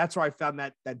YouTube. That's where I found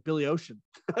that Billy Ocean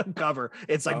cover.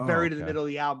 It's like buried in the middle of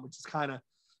the album, which is kind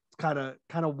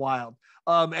of wild.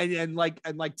 And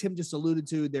like Tim just alluded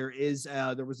to, there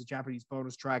was a Japanese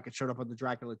bonus track. It showed up on the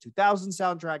Dracula 2000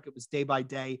 soundtrack. It was Day by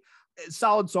Day.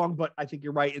 Solid song, but I think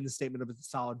you're right in the statement of it's a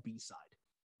solid B-side.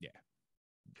 Yeah.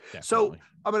 Definitely. So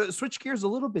I'm going to switch gears a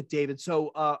little bit, David.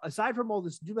 So aside from all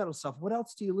this new metal stuff, what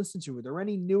else do you listen to? Are there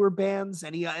any newer bands,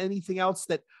 anything else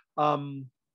that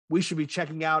we should be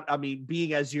checking out? I mean,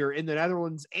 being as you're in the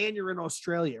Netherlands and you're in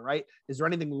Australia, right? Is there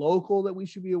anything local that we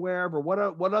should be aware of, or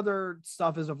what other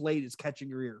stuff as of late is catching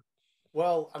your ear?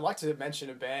 Well, I'd like to mention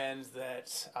a band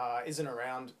that isn't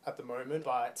around at the moment,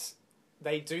 but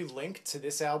they do link to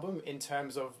this album in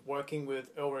terms of working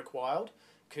with Ulrich Wilde,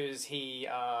 because he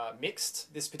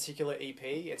mixed this particular EP.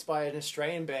 It's by an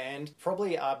Australian band,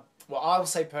 probably I'll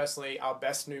say personally our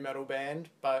best nu metal band,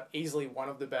 but easily one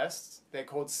of the best. They're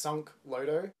called Sunk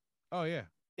Lodo. Oh, yeah.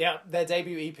 Yeah, their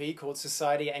debut EP called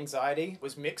Society Anxiety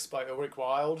was mixed by Ulrich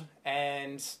Wilde,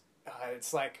 and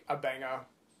it's like a banger.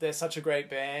 They're such a great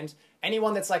band.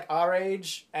 Anyone that's like our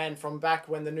age and from back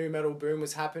when the nu metal boom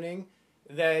was happening,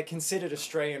 they're considered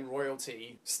Australian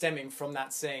royalty stemming from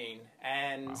that scene.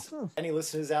 And any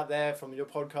listeners out there from your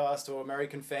podcast or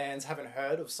American fans haven't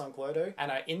heard of Sunk Lodo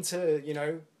and are into,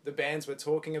 the bands we're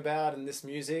talking about and this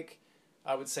music,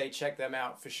 I would say check them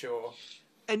out for sure.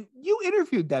 And you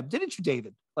interviewed them, didn't you,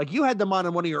 David? Like you had them on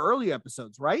in one of your early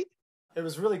episodes, right? It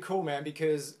was really cool, man,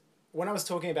 because when I was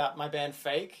talking about my band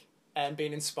Fake and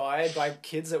being inspired by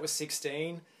kids that were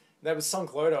 16, that was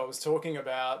Sunk Lodo I was talking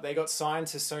about. They got signed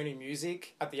to Sony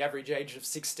Music at the average age of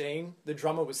 16. The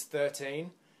drummer was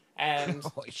 13. And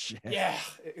holy shit. Yeah,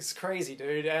 it's crazy,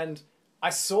 dude. And I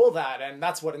saw that, and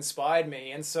that's what inspired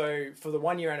me. And so for the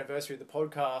 1 year anniversary of the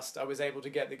podcast, I was able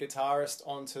to get the guitarist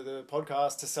onto the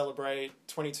podcast to celebrate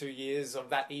 22 years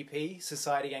of that EP,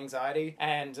 Society Anxiety.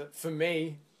 And for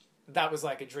me, that was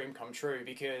like a dream come true,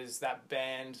 because that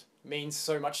band means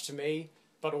so much to me,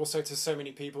 but also to so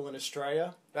many people in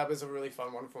Australia. That was a really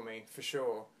fun one for me, for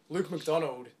sure. Luke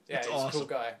McDonald, yeah, he's awesome. A cool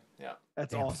guy. Yeah,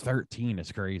 that's damn, awesome. 13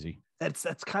 is crazy.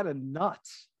 That's kind of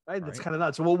nuts, right? That's kind of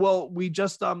nuts. Well, we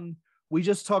just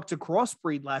talked to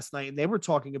Crossbreed last night, and they were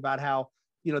talking about how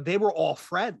they were all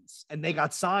friends, and they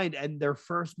got signed, and their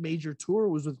first major tour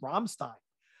was with Rammstein.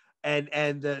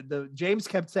 And the James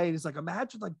kept saying, it's like,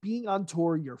 imagine like being on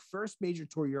tour, your first major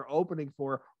tour, you're opening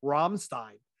for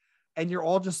Rammstein. And you're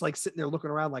all just like sitting there looking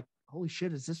around like, holy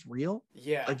shit, is this real?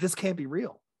 Yeah. Like this can't be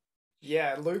real.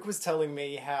 Yeah, Luke was telling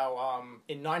me how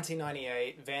in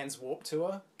 1998, Vans Warped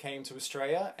Tour came to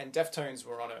Australia and Deftones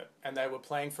were on it. And they were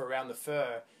playing for Around the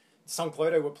Fur. Sunk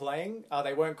Lodo were playing.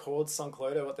 They weren't called Sunk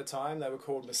Lodo at the time. They were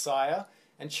called Messiah.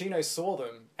 And Chino saw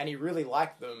them and he really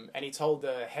liked them. And he told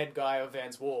the head guy of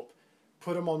Vans Warp,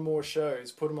 put them on more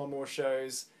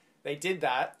shows. They did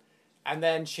that. And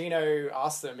then Chino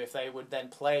asked them if they would then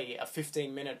play a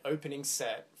 15-minute opening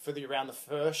set for the Around the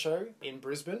Fur show in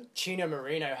Brisbane. Chino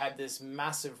Marino had this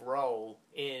massive role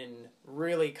in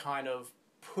really kind of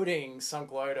putting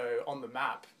Sunk Lodo on the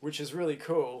map, which is really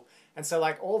cool. And so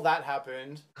like all that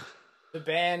happened. The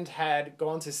band had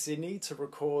gone to Sydney to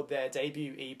record their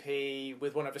debut EP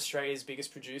with one of Australia's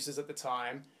biggest producers at the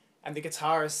time. And the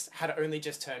guitarist had only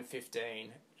just turned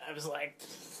 15. I was like...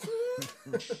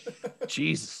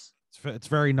 Jesus. It's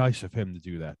very nice of him to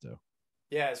do that, though.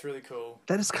 Yeah, it's really cool.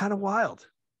 That is kind of wild.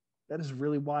 That is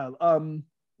really wild.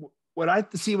 When I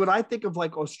think of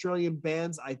like Australian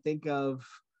bands, I think of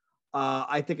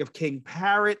King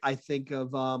Parrot. I think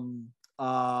of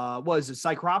what is it?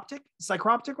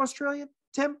 Psychroptic Australian,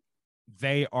 Tim?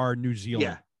 They are New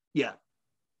Zealand. Yeah.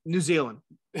 New Zealand.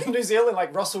 New Zealand,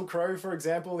 like Russell Crowe, for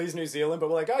example, he's New Zealand, but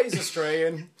we're like, oh, he's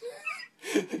Australian.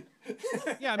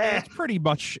 Yeah, I mean, it's pretty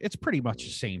much the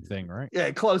same thing, right?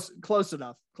 Yeah, close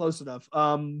enough. Who else?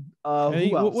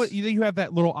 You have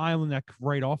that little island that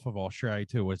right off of Australia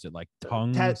too. Was it like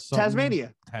Tongue?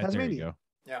 Tasmania. There you go.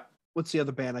 Yeah. What's the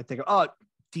other band I think of? Oh,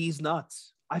 D's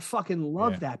Nuts. I fucking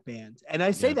love that band. And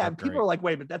I say that, and people are like,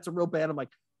 wait, but that's a real band. I'm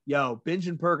like, yo, Binge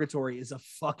in Purgatory is a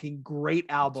fucking great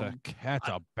album. It's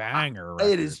a banger.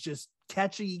 It is just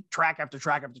catchy, track after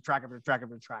track after track after track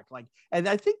after track. Like, and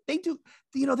I think they do,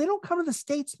 they don't come to the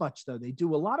States much though. They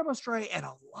do a lot of Australia and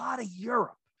a lot of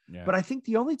Europe. Yeah. But I think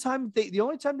the only time they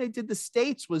did the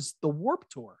States was the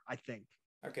Warped Tour, I think.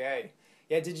 Okay.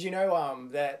 Yeah, did you know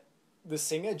that the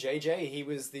singer JJ, he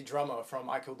was the drummer from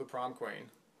I Killed the Prom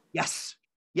Queen? Yes.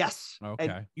 Okay.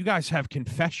 And you guys have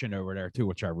Confession over there too,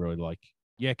 which I really like.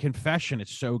 Yeah, Confession is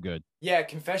so good. Yeah,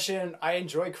 Confession. I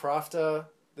enjoy Crafter,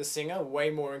 the singer, way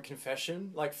more in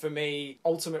Confession. Like for me,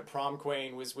 Ultimate Prom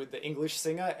Queen was with the English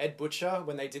singer, Ed Butcher,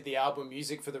 when they did the album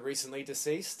Music for the Recently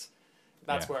Deceased.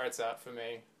 That's where it's at for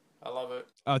me. I love it.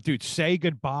 Dude, Say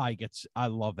Goodbye I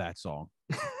love that song.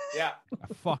 Yeah.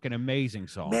 A fucking amazing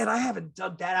song. Man, I haven't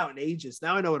dug that out in ages.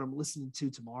 Now I know what I'm listening to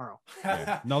tomorrow.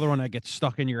 Another one that gets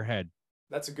stuck in your head.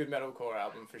 That's a good metalcore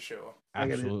album for sure.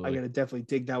 Absolutely. I gotta definitely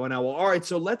dig that one out. Well, all right.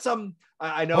 So let's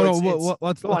I know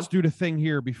let's do the thing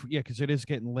here before because it is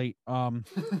getting late. Out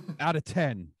of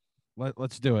 10,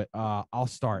 let's do it. I'll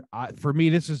start. For me,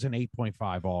 this is an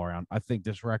 8.5 all around. I think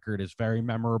this record is very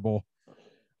memorable.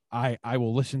 I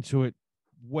will listen to it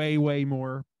way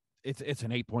more. It's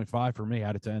an 8.5 for me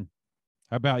out of 10.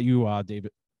 How about you,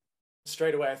 David?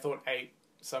 Straight away, I thought 8,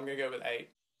 so I'm gonna go with 8.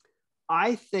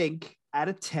 I think out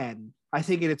of 10. I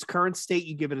think in its current state,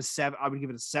 you give it a 7. I would give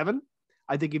it a 7.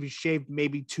 I think if you shaved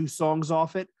maybe 2 songs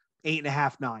off it,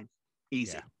 8.5, 9,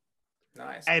 easy. Yeah.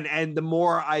 Nice. And the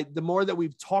more that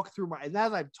we've talked through and now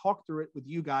that I've talked through it with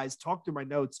you guys, talked through my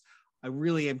notes, I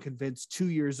really am convinced 2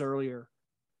 years earlier,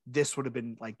 this would have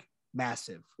been like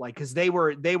massive. Like, cause they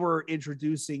were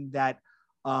introducing that,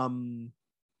 I don't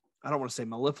want to say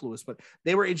mellifluous, but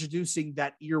they were introducing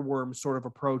that earworm sort of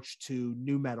approach to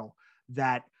nu metal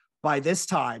that by this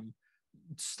time,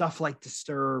 stuff like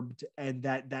Disturbed and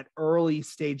that early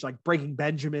stage, like Breaking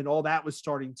Benjamin, all that was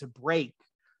starting to break.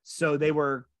 So they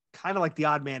were kind of like the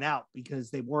odd man out because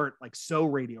they weren't like so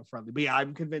radio friendly. But yeah,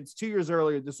 I'm convinced 2 years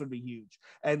earlier, this would be huge.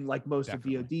 And like most of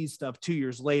VOD's stuff, 2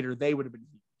 years later, they would have been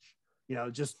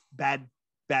huge, just bad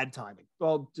timing.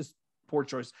 Well, just poor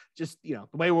choice. Just, the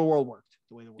way the world worked,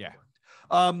 worked.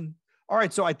 All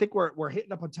right. So I think we're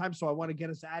hitting up on time. So I want to get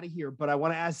us out of here, but I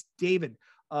want to ask David,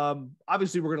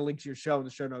 obviously we're going to link to your show in the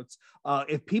show notes.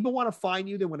 If people want to find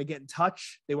you, they want to get in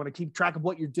touch, they want to keep track of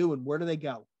what you're doing, where do they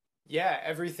go? Yeah,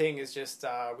 everything is just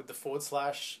with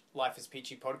the / Life is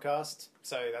Peachy podcast.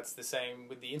 So that's the same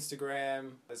with the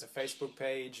Instagram. There's a Facebook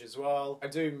page as well. I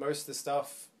do most of the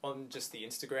stuff on just the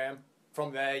Instagram.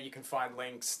 From there, you can find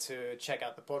links to check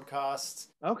out the podcast.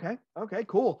 Okay,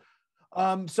 cool.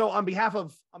 So on behalf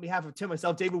of Tim,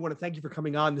 myself, David, I want to thank you for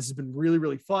coming on. This has been really,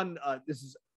 really fun. This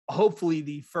is hopefully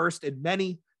the first in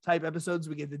many type episodes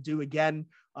we get to do again.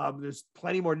 There's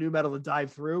plenty more nu metal to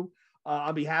dive through.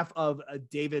 On behalf of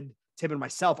David, Tim, and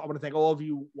myself, I want to thank all of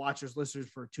you watchers, listeners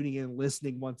for tuning in and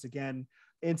listening once again.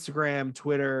 Instagram,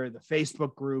 Twitter, the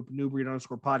Facebook group,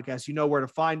 NuBreed_podcast. You know where to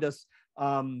find us.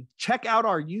 Check out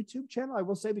our YouTube channel, I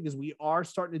will say, because we are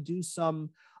starting to do some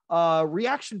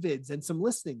reaction vids and some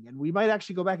listening, and we might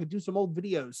actually go back and do some old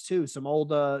videos too, some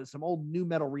old nu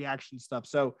metal reaction stuff.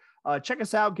 So check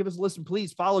us out, give us a listen,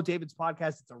 please follow David's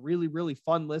podcast. It's a really, really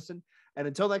fun listen. And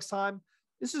until next time,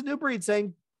 this is NuBreed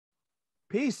saying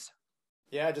peace.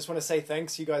 Yeah, I just want to say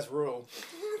thanks. You guys rule.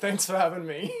 Thanks for having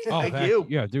me. Thank you.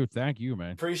 Yeah, dude, thank you,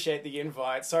 man. Appreciate the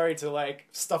invite. Sorry to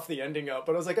stuff the ending up,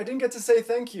 but I was like, I didn't get to say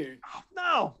thank you.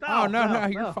 No,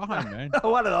 you're fine, man.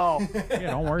 Not at all.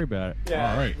 Yeah, don't worry about it.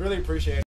 Yeah, all right. Really appreciate it.